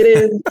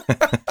 It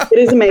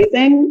is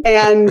amazing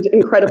and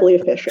incredibly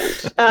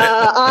efficient.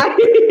 That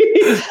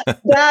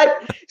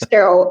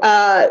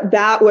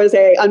was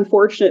a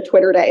unfortunate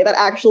Twitter day that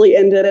actually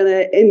ended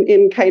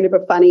in kind of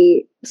a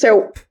funny.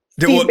 So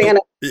Steve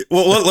Bannon.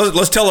 Well,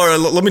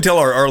 let me tell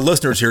our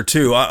listeners here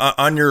too.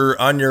 On your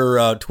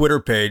Twitter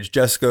page,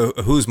 Jessica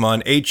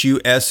Huseman,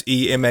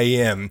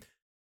 Huseman,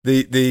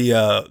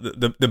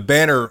 the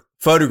banner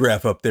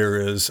photograph up there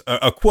is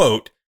a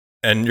quote,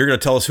 and you're going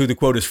to tell us who the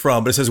quote is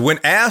from. But it says, "When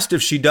asked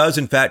if she does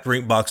in fact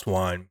drink boxed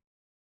wine,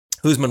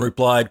 Huseman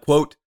replied,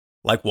 quote,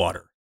 like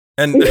water."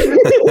 And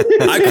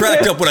I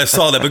cracked up when I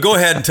saw that. But go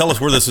ahead and tell us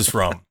where this is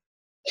from.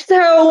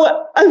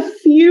 So a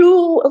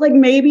few,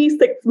 maybe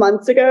 6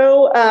 months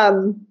ago,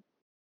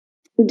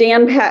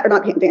 Dan Patrick.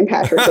 Got Dan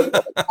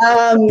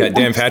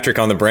Patrick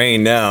on the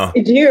brain now.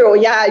 I do.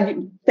 Yeah.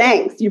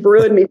 Thanks. You've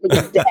ruined me for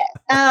this day.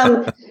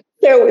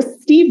 So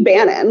Steve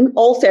Bannon,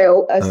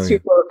 also a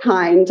super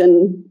kind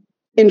and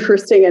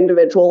interesting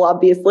individual,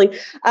 obviously,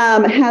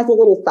 has a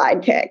little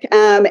sidekick.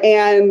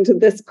 And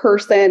this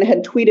person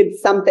had tweeted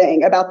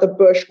something about the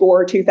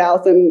Bush-Gore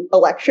 2000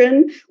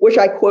 election, which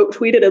I quote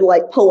tweeted and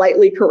like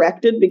politely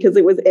corrected because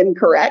it was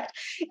incorrect.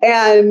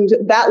 And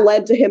that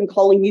led to him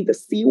calling me the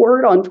C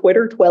word on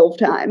Twitter 12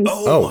 times.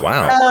 Oh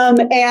wow.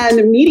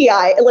 And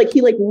media,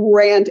 he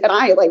rant, and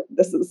I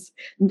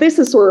this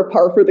is sort of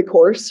par for the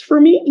course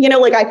for me.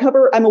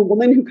 I'm a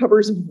woman who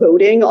covers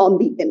voting on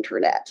the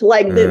internet.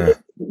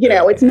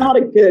 It's not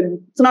a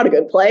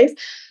good place.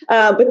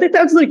 But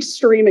that's an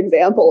extreme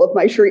example of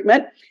my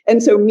treatment.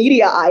 And so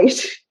media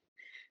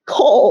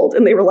called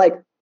and they were like,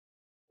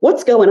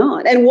 what's going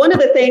on? And one of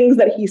the things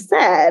that he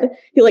said,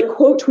 he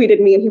quote tweeted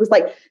me and he was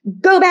like,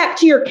 go back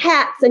to your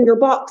cats and your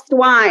boxed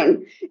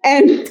wine.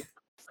 And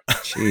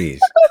jeez.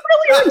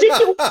 Really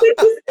ridiculous thing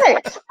to say.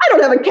 I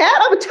don't have a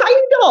cat. I'm a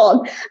tiny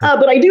dog,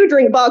 but I do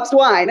drink boxed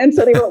wine. And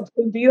so they were like,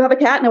 do you have a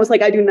cat? And I was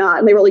like, I do not.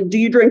 And they were like, do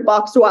you drink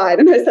boxed wine?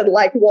 And I said,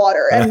 like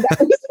water. And that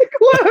was the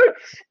quote.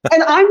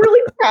 And I'm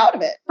really proud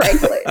of it,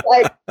 frankly.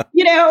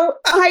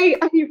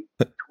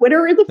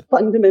 Twitter is a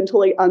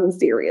fundamentally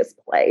unserious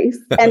place.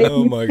 And if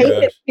you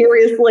take it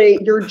seriously,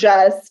 you're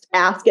just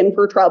asking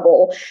for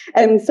trouble.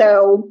 And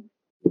so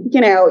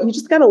you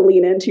just got to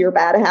lean into your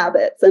bad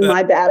habits. And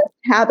my bad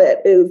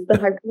habit is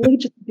that I really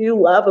just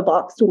do love a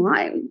boxed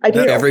wine. I do.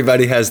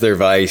 Everybody has their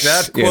vice.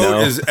 That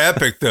quote is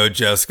epic, though,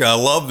 Jessica. I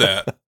love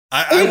that.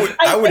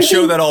 I would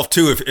show that off,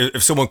 too,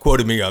 if someone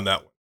quoted me on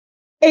that one.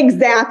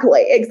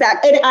 Exactly. And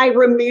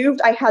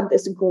I had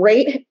this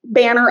great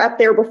banner up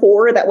there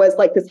before that was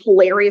this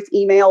hilarious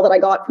email that I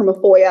got from a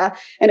FOIA,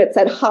 and it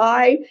said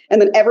hi,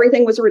 and then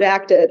everything was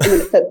redacted, and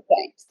then it said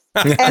thanks.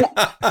 And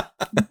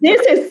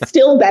this is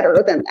still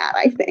better than that,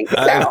 I think.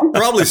 So.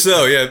 Probably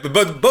so, yeah.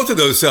 But both of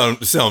those sound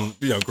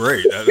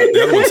great.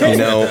 The other one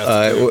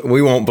sounds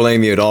we won't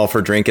blame you at all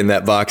for drinking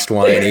that boxed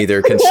wine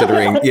either,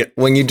 considering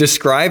when you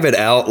describe it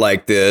out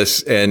like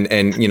this, and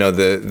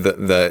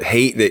the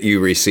hate that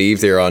you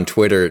receive there on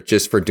Twitter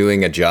just for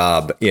doing a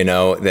job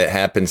that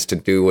happens to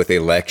do with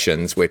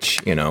elections, which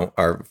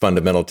are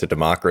fundamental to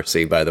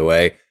democracy, by the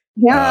way.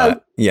 Yeah.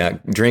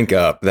 Drink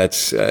up.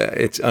 That's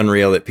it's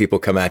unreal that people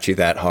come at you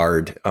that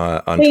hard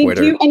on they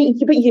Twitter. Do,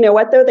 but you know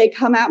what, though? They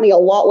come at me a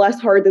lot less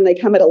hard than they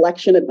come at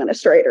election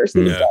administrators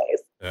these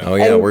days. Yeah. Oh,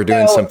 yeah. We're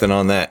doing something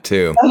on that,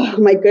 too. Oh,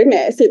 my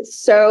goodness. It's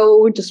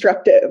so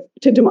destructive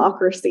to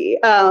democracy.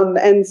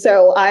 And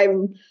so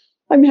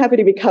I'm happy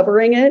to be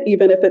covering it,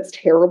 even if it's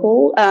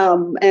terrible.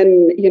 And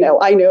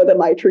I know that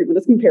my treatment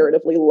is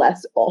comparatively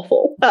less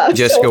awful.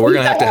 Jessica, so we're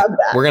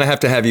gonna have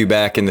to have you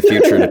back in the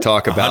future to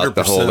talk about 100%.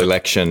 The whole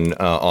election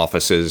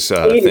offices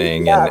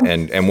thing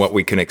and what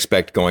we can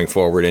expect going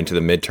forward into the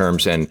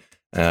midterms and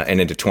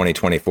into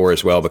 2024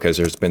 as well, because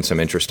there's been some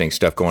interesting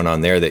stuff going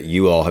on there that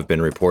you all have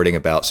been reporting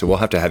about. So we'll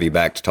have to have you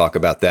back to talk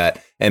about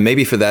that. And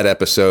maybe for that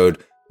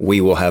episode,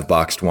 we will have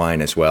boxed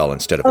wine as well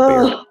instead of a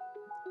beer.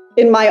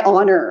 In my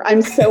honor.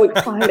 I'm so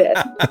excited.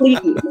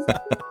 Please.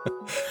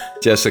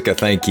 Jessica,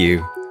 thank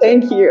you.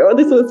 Thank you.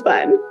 This was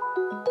fun.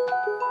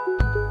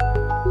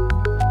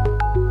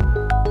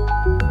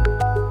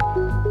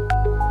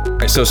 All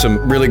right, so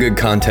some really good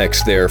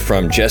context there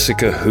from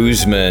Jessica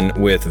Huseman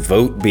with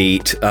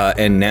VoteBeat.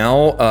 And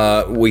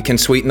now we can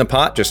sweeten the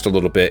pot just a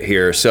little bit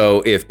here.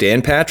 So if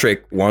Dan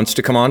Patrick wants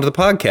to come onto the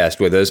podcast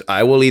with us,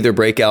 I will either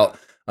break out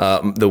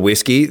the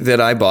whiskey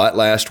that I bought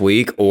last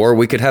week, or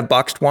we could have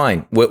boxed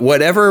wine.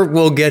 Whatever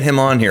will get him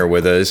on here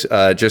with us,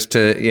 just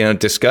to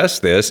discuss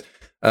this,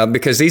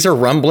 because these are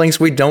rumblings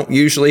we don't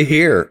usually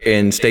hear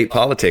in state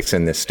politics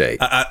in this state.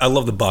 I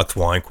love the boxed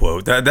wine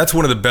quote. That's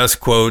one of the best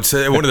quotes.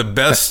 One of the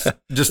best,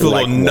 just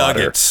little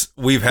nuggets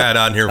we've had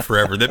on here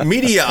forever. That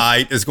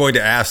Mediaite is going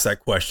to ask that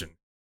question.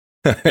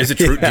 Is it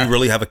true? Do you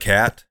really have a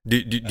cat? Do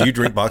you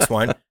drink boxed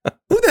wine?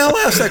 Who the hell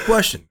asked that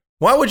question?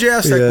 Why would you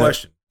ask that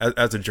question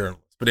as a journalist?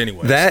 But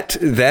anyway,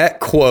 that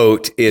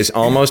quote is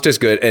almost as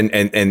good,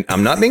 and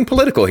I'm not being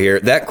political here.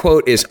 That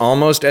quote is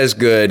almost as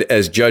good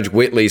as Judge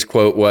Whitley's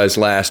quote was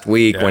last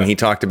week when he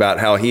talked about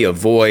how he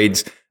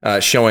avoids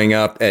showing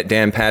up at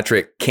Dan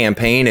Patrick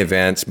campaign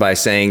events by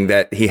saying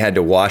that he had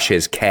to wash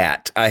his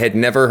cat. I had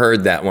never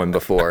heard that one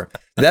before.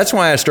 That's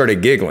why I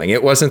started giggling.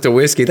 It wasn't the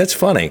whiskey. That's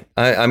funny.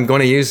 I'm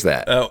going to use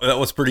that. That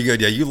was pretty good.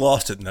 Yeah, you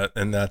lost it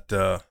in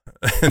that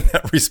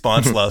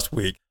response last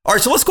week. All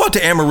right, so let's go out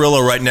to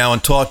Amarillo right now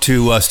and talk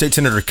to State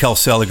Senator Kel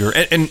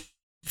Seliger. And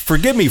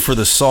forgive me for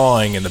the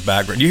sawing in the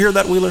background. You hear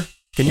that, Wheeler?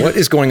 What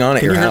is going on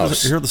at your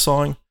house? You hear the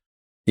sawing?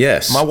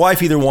 Yes. My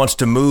wife either wants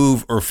to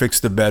move or fix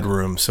the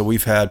bedroom. So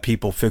we've had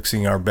people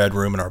fixing our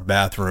bedroom and our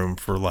bathroom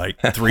for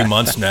 3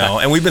 months now.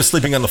 And we've been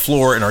sleeping on the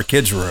floor in our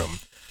kids' room.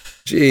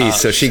 Geez,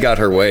 so she got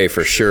her way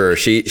for sure.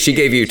 She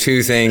gave you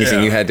two things,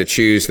 and you had to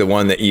choose the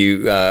one that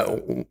you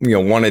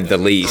wanted the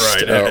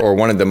least, right. or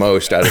wanted the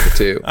most out of the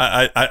two.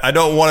 I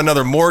don't want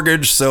another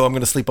mortgage, so I'm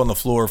going to sleep on the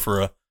floor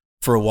for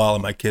a while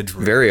in my kids'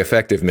 room. Very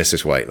effective,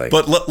 Mrs. Whiteley.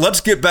 But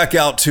let's get back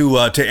out to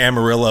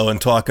Amarillo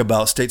and talk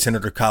about State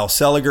Senator Kel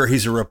Seliger.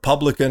 He's a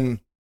Republican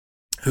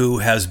who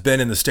has been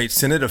in the state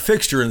Senate, a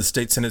fixture in the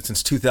state Senate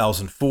since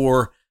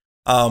 2004.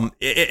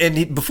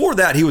 Before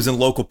that, he was in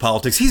local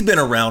politics. He's been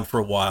around for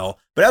a while.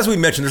 But as we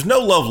mentioned, there's no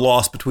love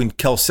lost between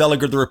Kel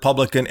Seliger, the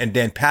Republican, and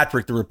Dan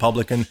Patrick, the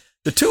Republican.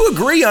 The two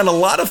agree on a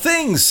lot of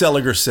things,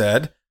 Seliger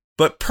said,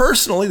 but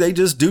personally, they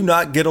just do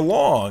not get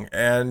along.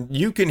 And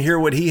you can hear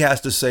what he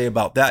has to say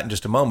about that in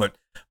just a moment.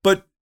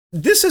 But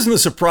this isn't a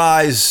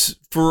surprise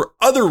for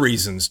other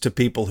reasons to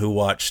people who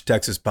watch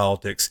Texas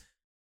politics.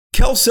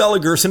 Kel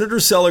Seliger, Senator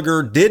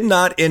Seliger, did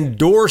not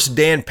endorse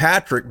Dan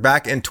Patrick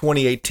back in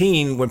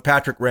 2018 when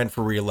Patrick ran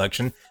for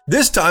re-election.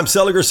 This time,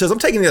 Seliger says, I'm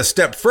taking it a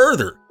step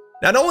further.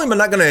 Not only am I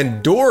not going to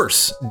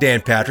endorse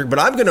Dan Patrick, but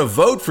I'm going to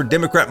vote for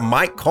Democrat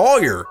Mike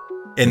Collier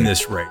in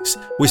this race.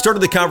 We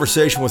started the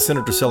conversation with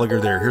Senator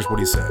Seliger there. Here's what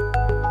he said.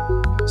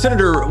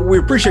 Senator, we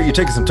appreciate you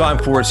taking some time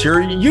for us here.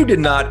 You did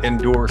not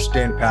endorse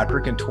Dan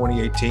Patrick in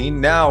 2018.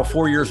 Now,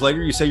 4 years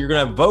later, you say you're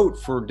going to vote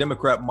for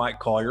Democrat Mike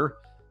Collier.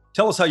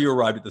 Tell us how you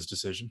arrived at this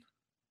decision.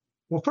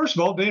 Well, first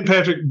of all, Dan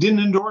Patrick didn't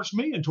endorse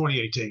me in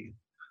 2018.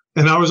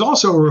 And I was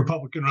also a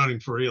Republican running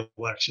for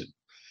re-election.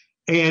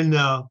 And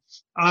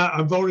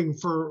I'm voting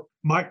for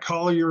Mike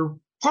Collier,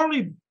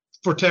 partly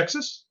for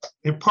Texas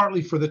and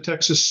partly for the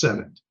Texas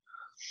Senate.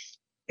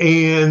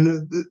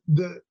 And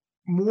the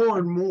more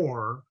and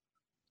more,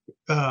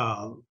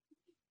 the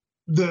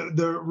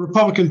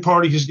Republican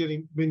Party has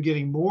been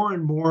getting more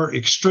and more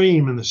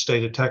extreme in the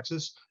state of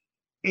Texas.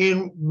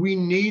 And we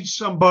need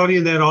somebody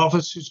in that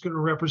office who's going to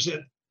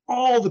represent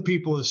all the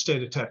people of the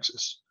state of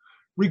Texas,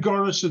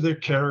 regardless of their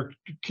character,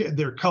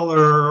 their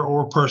color,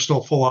 or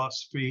personal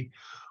philosophy,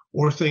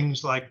 or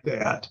things like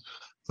that.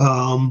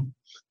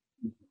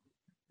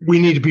 We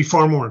need to be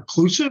far more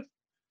inclusive,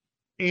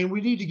 and we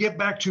need to get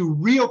back to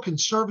real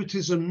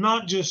conservatism,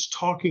 not just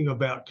talking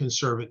about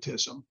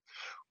conservatism.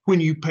 When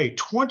you pay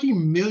 $20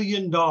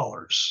 million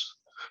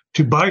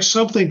to buy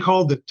something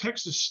called the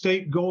Texas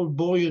State Gold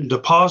Bullion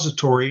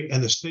Depository,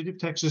 and the state of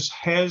Texas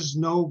has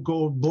no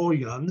gold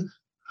bullion,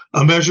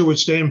 a measure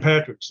which Dan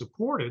Patrick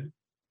supported,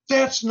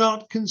 that's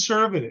not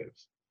conservative.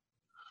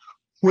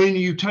 When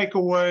you take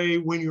away,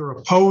 when you're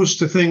opposed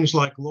to things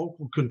like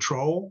local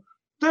control,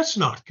 that's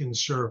not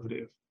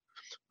conservative.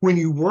 When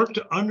you work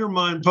to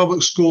undermine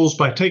public schools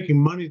by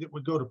taking money that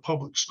would go to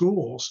public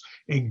schools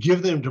and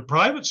give them to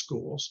private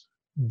schools,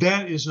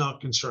 that is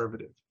not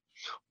conservative.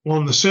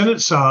 On the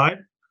Senate side,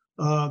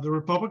 the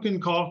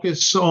Republican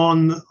caucus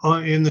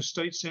in the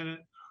state Senate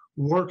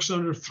works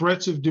under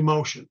threats of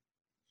demotion.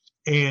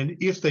 And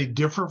if they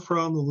differ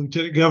from the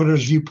lieutenant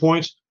governor's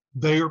viewpoints,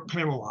 they are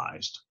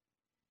penalized.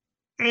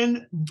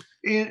 And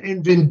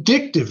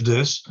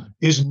vindictiveness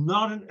is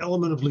not an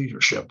element of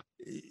leadership.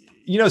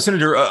 You know,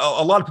 Senator,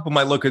 a lot of people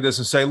might look at this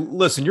and say,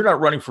 listen, you're not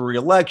running for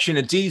re-election.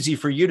 It's easy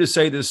for you to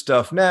say this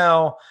stuff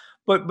now,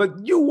 but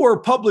you were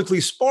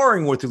publicly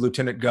sparring with the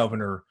lieutenant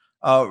governor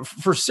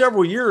for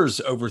several years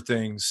over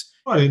things.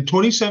 In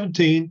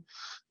 2017,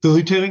 the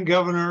lieutenant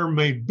governor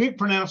made big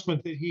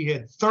pronouncement that he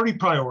had 30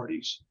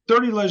 priorities,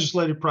 30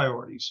 legislative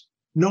priorities.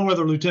 No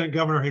other lieutenant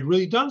governor had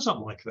really done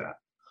something like that.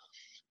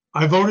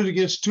 I voted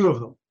against 2 of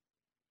them.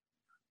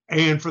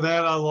 And for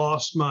that, I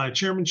lost my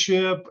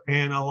chairmanship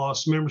and I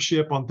lost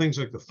membership on things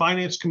like the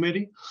Finance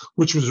Committee,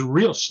 which was a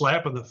real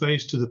slap in the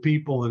face to the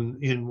people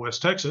in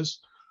West Texas.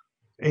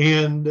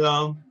 And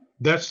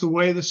that's the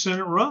way the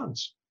Senate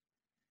runs.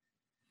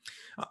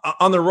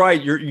 On the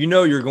right,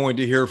 you're going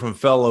to hear from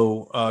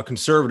fellow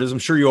conservatives. I'm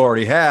sure you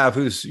already have,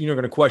 who's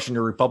going to question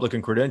your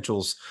Republican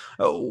credentials.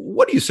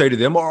 What do you say to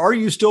them? Are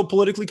you still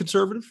politically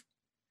conservative?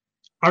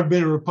 I've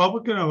been a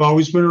Republican. I've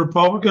always been a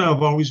Republican.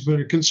 I've always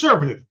been a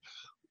conservative.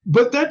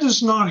 But that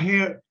does not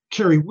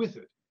carry with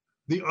it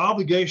the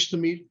obligation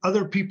to meet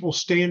other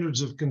people's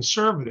standards of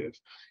conservative.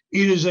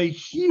 It is a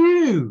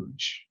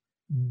huge,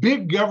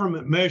 big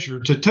government measure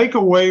to take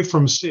away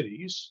from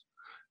cities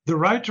the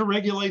right to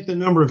regulate the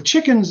number of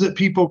chickens that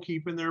people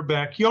keep in their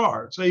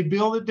backyards, a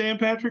bill that Dan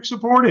Patrick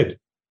supported.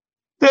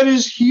 That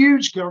is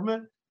huge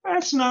government.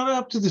 That's not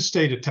up to the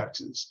state of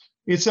Texas.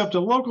 It's up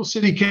to local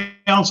city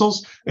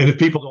councils, and if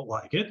people don't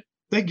like it,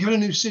 they get a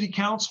new city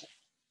council.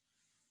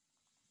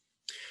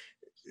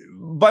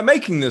 By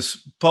making this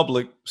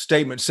public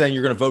statement saying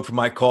you're going to vote for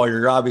Mike Collier,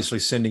 you're obviously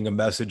sending a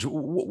message.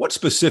 What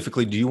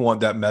specifically do you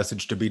want that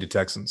message to be to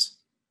Texans?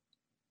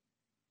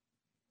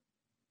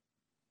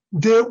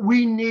 That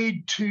we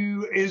need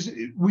to, as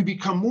we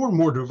become more and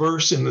more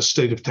diverse in the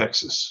state of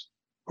Texas,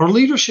 our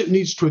leadership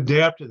needs to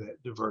adapt to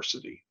that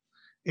diversity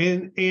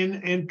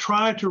and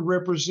try to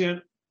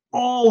represent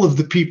all of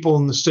the people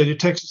in the state of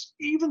Texas,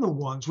 even the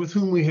ones with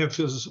whom we have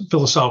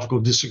philosophical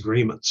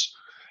disagreements.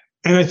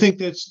 And I think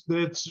that's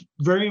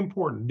very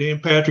important. Dan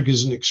Patrick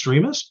is an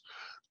extremist,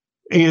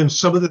 and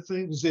some of the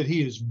things that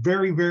he is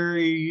very,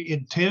 very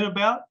intent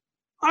about,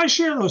 I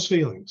share those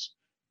feelings,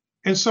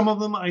 and some of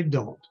them I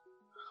don't.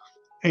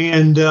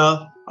 And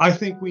I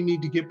think we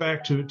need to get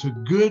back to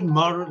good,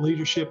 moderate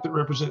leadership that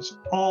represents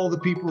all the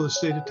people of the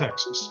state of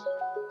Texas.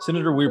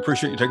 Senator, we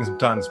appreciate you taking some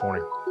time this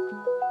morning.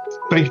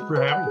 Thank you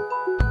for having me.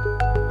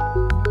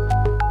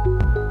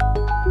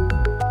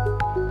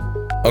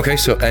 Okay,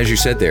 so as you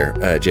said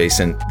there,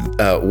 Jason,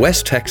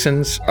 West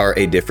Texans are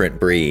a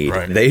different breed.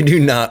 Right. They do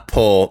not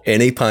pull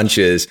any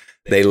punches.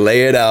 They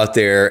lay it out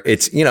there.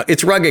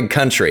 It's rugged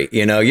country.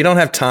 You don't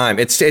have time.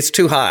 It's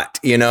too hot.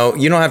 You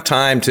don't have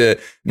time to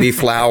be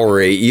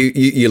flowery.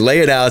 You lay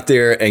it out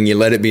there and you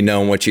let it be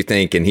known what you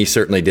think. And he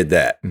certainly did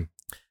that.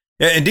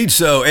 Yeah, indeed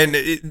so. And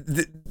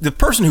the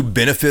person who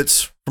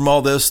benefits from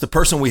all this, the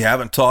person we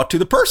haven't talked to,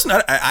 the person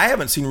I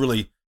haven't seen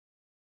really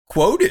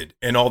quoted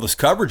in all this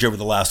coverage over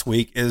the last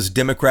week is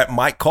Democrat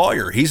Mike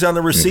Collier. He's on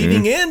the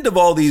receiving end of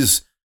all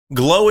these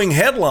glowing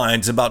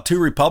headlines about two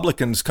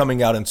Republicans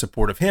coming out in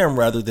support of him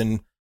rather than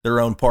their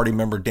own party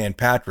member, Dan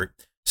Patrick.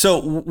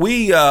 So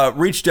we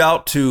reached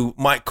out to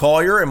Mike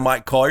Collier, and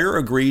Mike Collier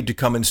agreed to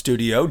come in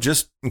studio.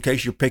 Just in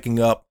case you're picking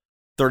up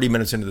 30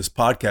 minutes into this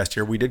podcast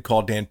here, we did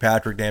call Dan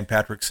Patrick. Dan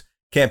Patrick's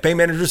campaign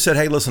manager said,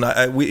 hey, listen,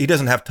 he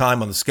doesn't have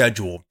time on the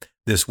schedule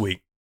this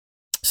week.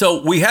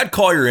 So we had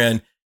Collier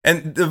in,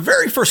 and the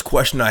very first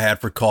question I had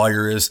for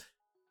Collier is,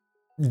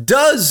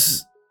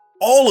 does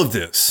all of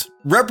this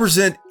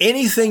represent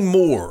anything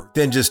more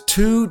than just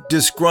two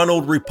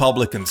disgruntled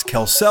Republicans,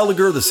 Kel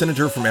Seliger, the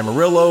senator from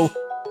Amarillo,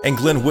 and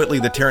Glenn Whitley,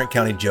 the Tarrant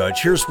County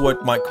judge? Here's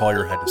what Mike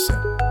Collier had to say.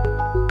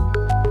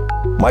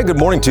 Mike, good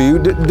morning to you.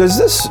 Does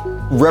this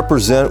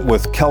represent,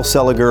 with Kel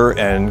Seliger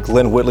and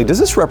Glenn Whitley, does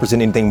this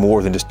represent anything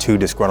more than just two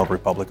disgruntled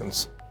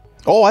Republicans?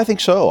 Oh, I think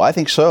so.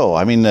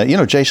 I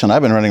mean, Jason,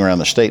 I've been running around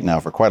the state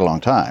now for quite a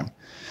long time.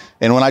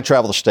 And when I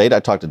travel the state, I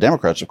talk to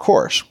Democrats, of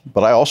course,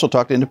 but I also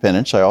talk to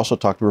independents. I also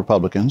talk to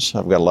Republicans.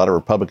 I've got a lot of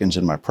Republicans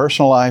in my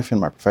personal life, in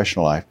my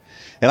professional life,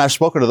 and I've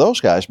spoken to those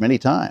guys many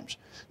times.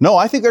 No,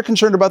 I think they're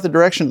concerned about the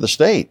direction of the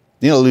state.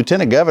 The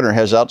lieutenant governor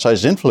has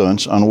outsized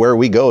influence on where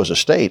we go as a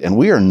state, and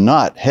we are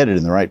not headed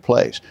in the right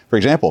place. For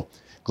example,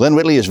 Glenn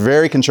Whitley is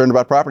very concerned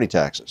about property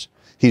taxes.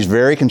 He's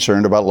very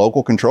concerned about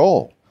local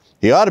control.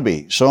 He ought to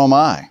be. So am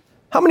I.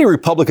 How many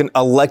Republican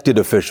elected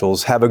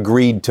officials have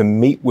agreed to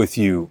meet with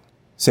you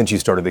since you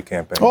started the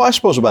campaign? Oh, I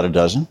suppose about a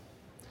dozen.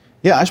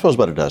 Yeah, I suppose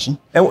about a dozen.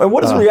 And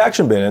what has the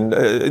reaction been?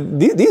 And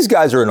these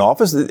guys are in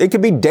office. It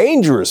could be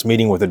dangerous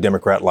meeting with a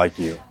Democrat like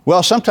you.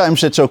 Well,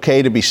 sometimes it's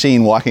okay to be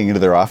seen walking into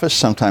their office.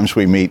 Sometimes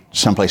we meet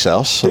someplace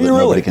else so that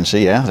nobody can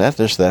see. Yeah, that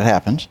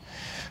happens.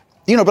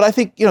 But I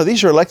think,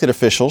 these are elected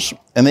officials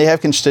and they have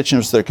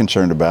constituents they're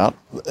concerned about.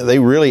 They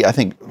really, I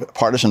think,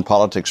 partisan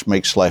politics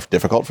makes life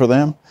difficult for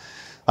them.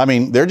 I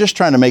mean, they're just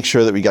trying to make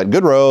sure that we got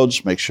good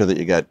roads, make sure that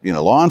you got,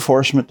 law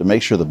enforcement, to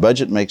make sure the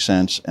budget makes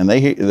sense. And they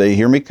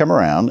hear me come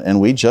around and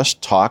we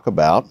just talk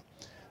about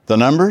the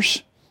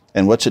numbers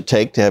and what's it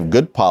take to have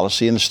good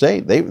policy in the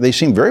state. They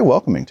seem very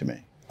welcoming to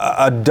me.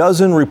 A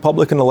dozen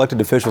Republican elected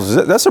officials.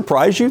 Does that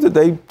surprise you that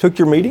they took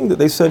your meeting, that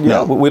they said,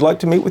 no, we'd like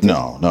to meet with you?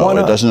 No,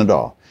 it doesn't at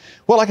all.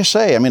 Well, like I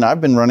say, I've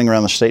been running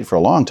around the state for a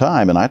long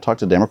time, and I talk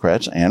to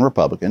Democrats and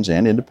Republicans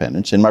and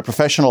independents. In my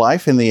professional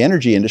life in the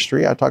energy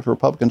industry, I talk to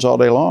Republicans all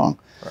day long.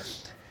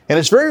 Right. And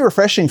it's very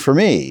refreshing for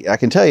me, I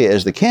can tell you,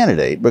 as the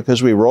candidate,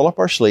 because we roll up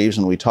our sleeves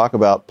and we talk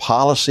about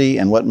policy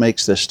and what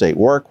makes this state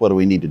work, what do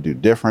we need to do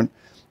different.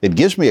 It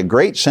gives me a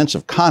great sense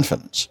of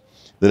confidence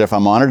that if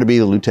I'm honored to be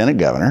the lieutenant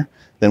governor,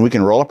 then we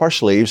can roll up our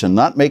sleeves and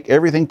not make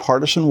everything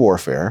partisan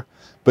warfare,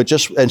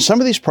 and some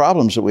of these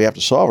problems that we have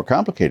to solve are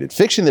complicated.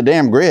 Fixing the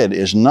damn grid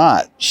is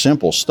not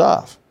simple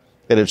stuff.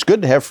 And it's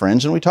good to have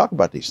friends and we talk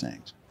about these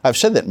things. I've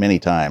said that many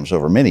times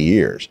over many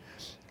years.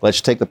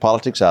 Let's take the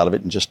politics out of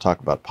it and just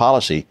talk about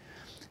policy.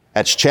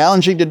 It's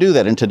challenging to do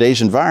that in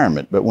today's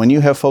environment, but when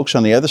you have folks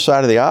on the other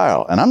side of the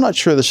aisle, and I'm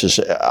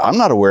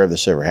not aware of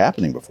this ever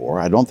happening before.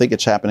 I don't think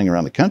it's happening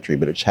around the country,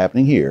 but it's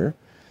happening here.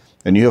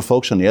 And you have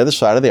folks on the other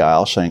side of the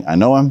aisle saying, I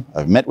know him,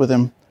 I've met with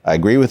him, I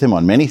agree with him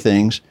on many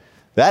things.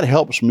 That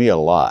helps me a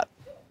lot.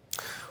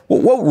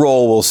 Well, what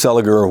role will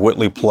Seliger or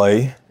Whitley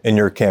play in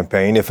your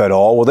campaign, if at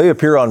all? Will they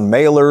appear on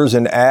mailers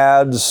and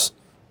ads,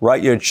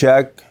 write you a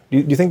check? Do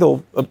you think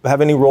they'll have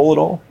any role at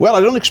all? Well,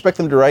 I don't expect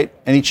them to write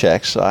any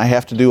checks. I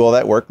have to do all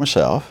that work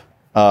myself.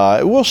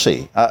 We'll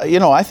see.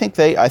 I think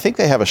they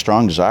have a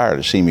strong desire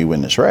to see me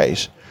win this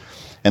race.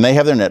 And they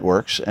have their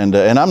networks, and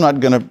I'm not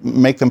going to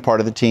make them part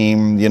of the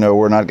team.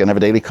 We're not going to have a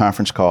daily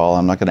conference call.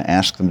 I'm not going to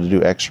ask them to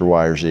do X or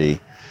Y or Z.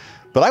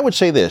 But I would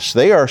say this,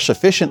 they are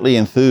sufficiently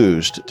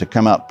enthused to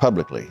come out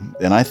publicly,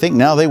 and I think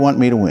now they want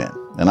me to win.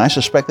 And I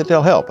suspect that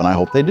they'll help, and I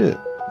hope they do.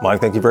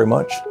 Mike, thank you very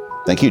much.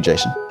 Thank you,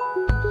 Jason.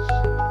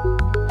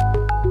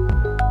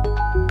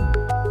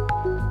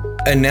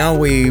 And now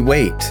we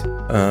wait.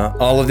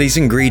 All of these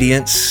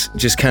ingredients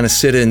just kind of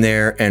sit in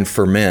there and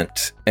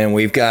ferment. And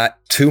we've got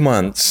 2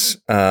 months,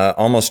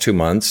 almost 2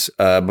 months,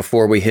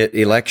 before we hit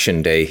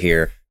election day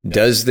here.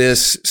 Does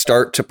this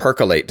start to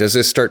percolate? Does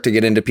this start to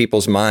get into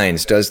people's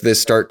minds? Does this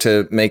start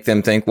to make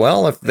them think,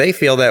 well, if they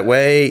feel that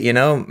way,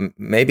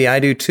 maybe I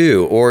do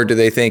too? Or do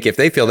they think if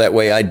they feel that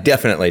way, I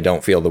definitely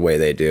don't feel the way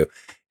they do?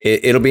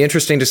 It'll be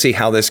interesting to see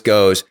how this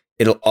goes.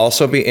 It'll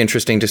also be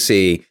interesting to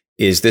see,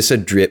 is this a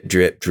drip,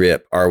 drip,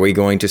 drip? Are we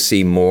going to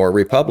see more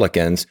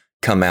Republicans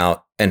come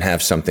out and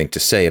have something to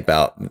say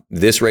about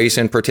this race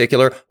in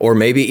particular, or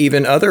maybe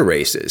even other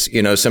races.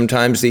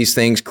 Sometimes these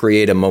things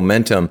create a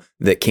momentum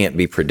that can't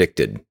be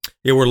predicted.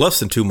 Yeah, we're less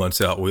than 2 months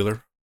out,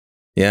 Wheeler.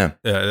 Yeah.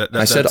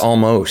 I said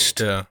almost.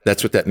 Yeah.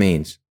 That's what that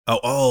means.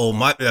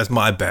 That's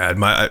my bad.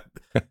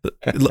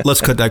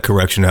 Let's cut that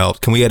correction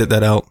out. Can we edit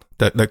that out?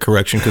 That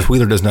correction? Because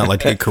Wheeler does not like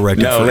to get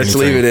corrected. No, let's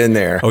leave it in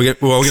there. Are we going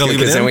to leave it in?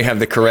 Because then we have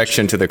the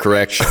correction to the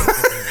correction.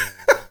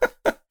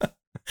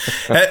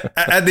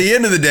 At the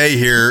end of the day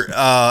here,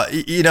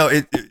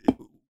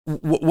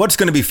 what's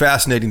going to be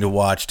fascinating to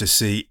watch, to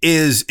see,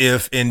 is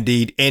if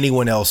indeed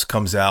anyone else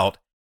comes out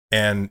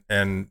and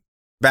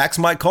backs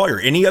Mike Collier.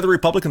 Any other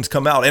Republicans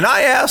come out? And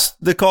I asked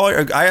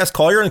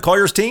Collier and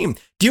Collier's team,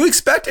 do you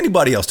expect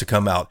anybody else to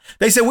come out?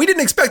 They said, we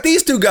didn't expect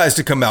these two guys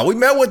to come out. We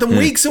met with them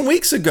weeks and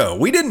weeks ago.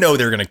 We didn't know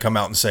they were going to come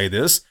out and say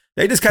this.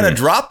 They just kind of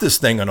dropped this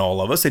thing on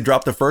all of us. They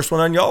dropped the first one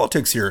on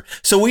Politics here.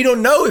 So we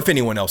don't know if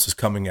anyone else is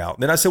coming out.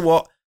 And then I said,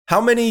 well,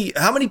 how many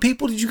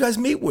people did you guys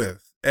meet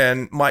with?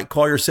 And Mike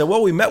Collier said,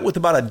 well, we met with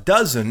about a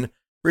dozen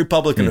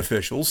Republican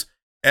officials.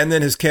 And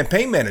then his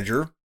campaign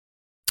manager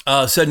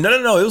said,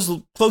 no, it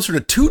was closer to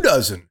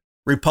 24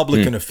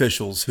 Republican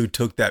officials who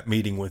took that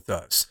meeting with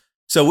us.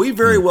 So we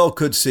very well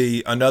could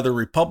see another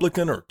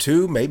Republican or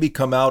two maybe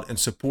come out in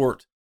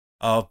support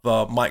of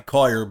Mike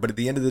Collier. But at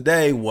the end of the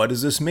day, what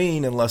does this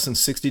mean in less than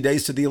 60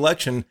 days to the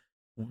election?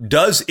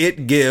 Does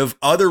it give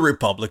other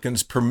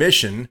Republicans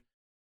permission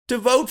to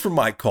vote for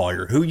Mike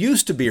Collier, who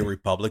used to be a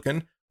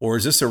Republican, or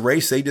is this a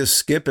race they just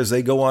skip as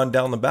they go on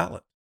down the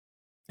ballot?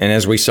 And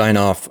as we sign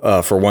off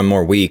for one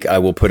more week, I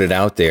will put it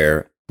out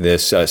there,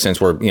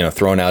 since we're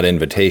throwing out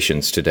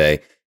invitations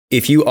today.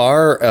 If you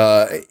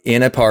are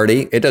in a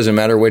party, it doesn't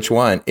matter which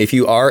one. If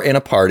you are in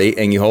a party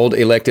and you hold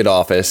elected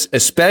office,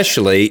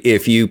 especially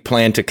if you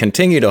plan to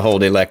continue to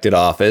hold elected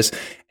office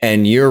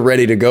and you're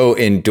ready to go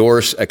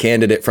endorse a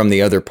candidate from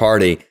the other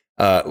party,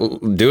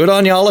 do it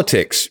on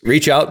Politics.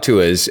 Reach out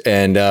to us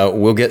and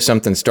we'll get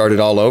something started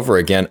all over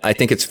again. I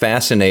think it's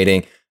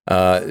fascinating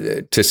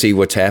to see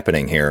what's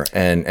happening here.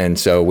 And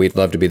so we'd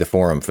love to be the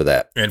forum for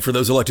that. And for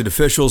those elected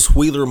officials,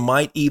 Wheeler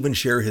might even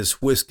share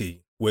his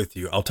whiskey with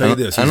you. I'll tell you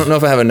this. I don't know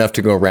if I have enough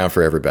to go around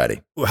for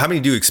everybody. Well, how many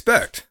do you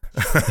expect?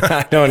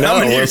 I don't know. How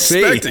many we'll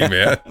expecting,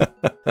 man?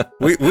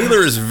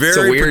 Wheeler is very it's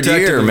a weird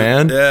protective. Year,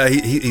 man. Yeah,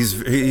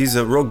 he's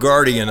a real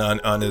guardian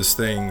on his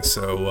thing.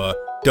 So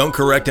don't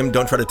correct him.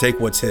 Don't try to take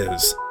what's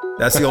his.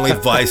 That's the only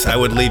advice I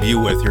would leave you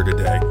with here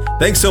today.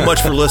 Thanks so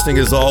much for listening.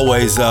 As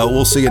always,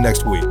 we'll see you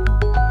next week.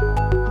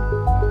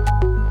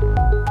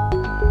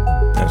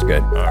 That's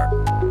good. All right.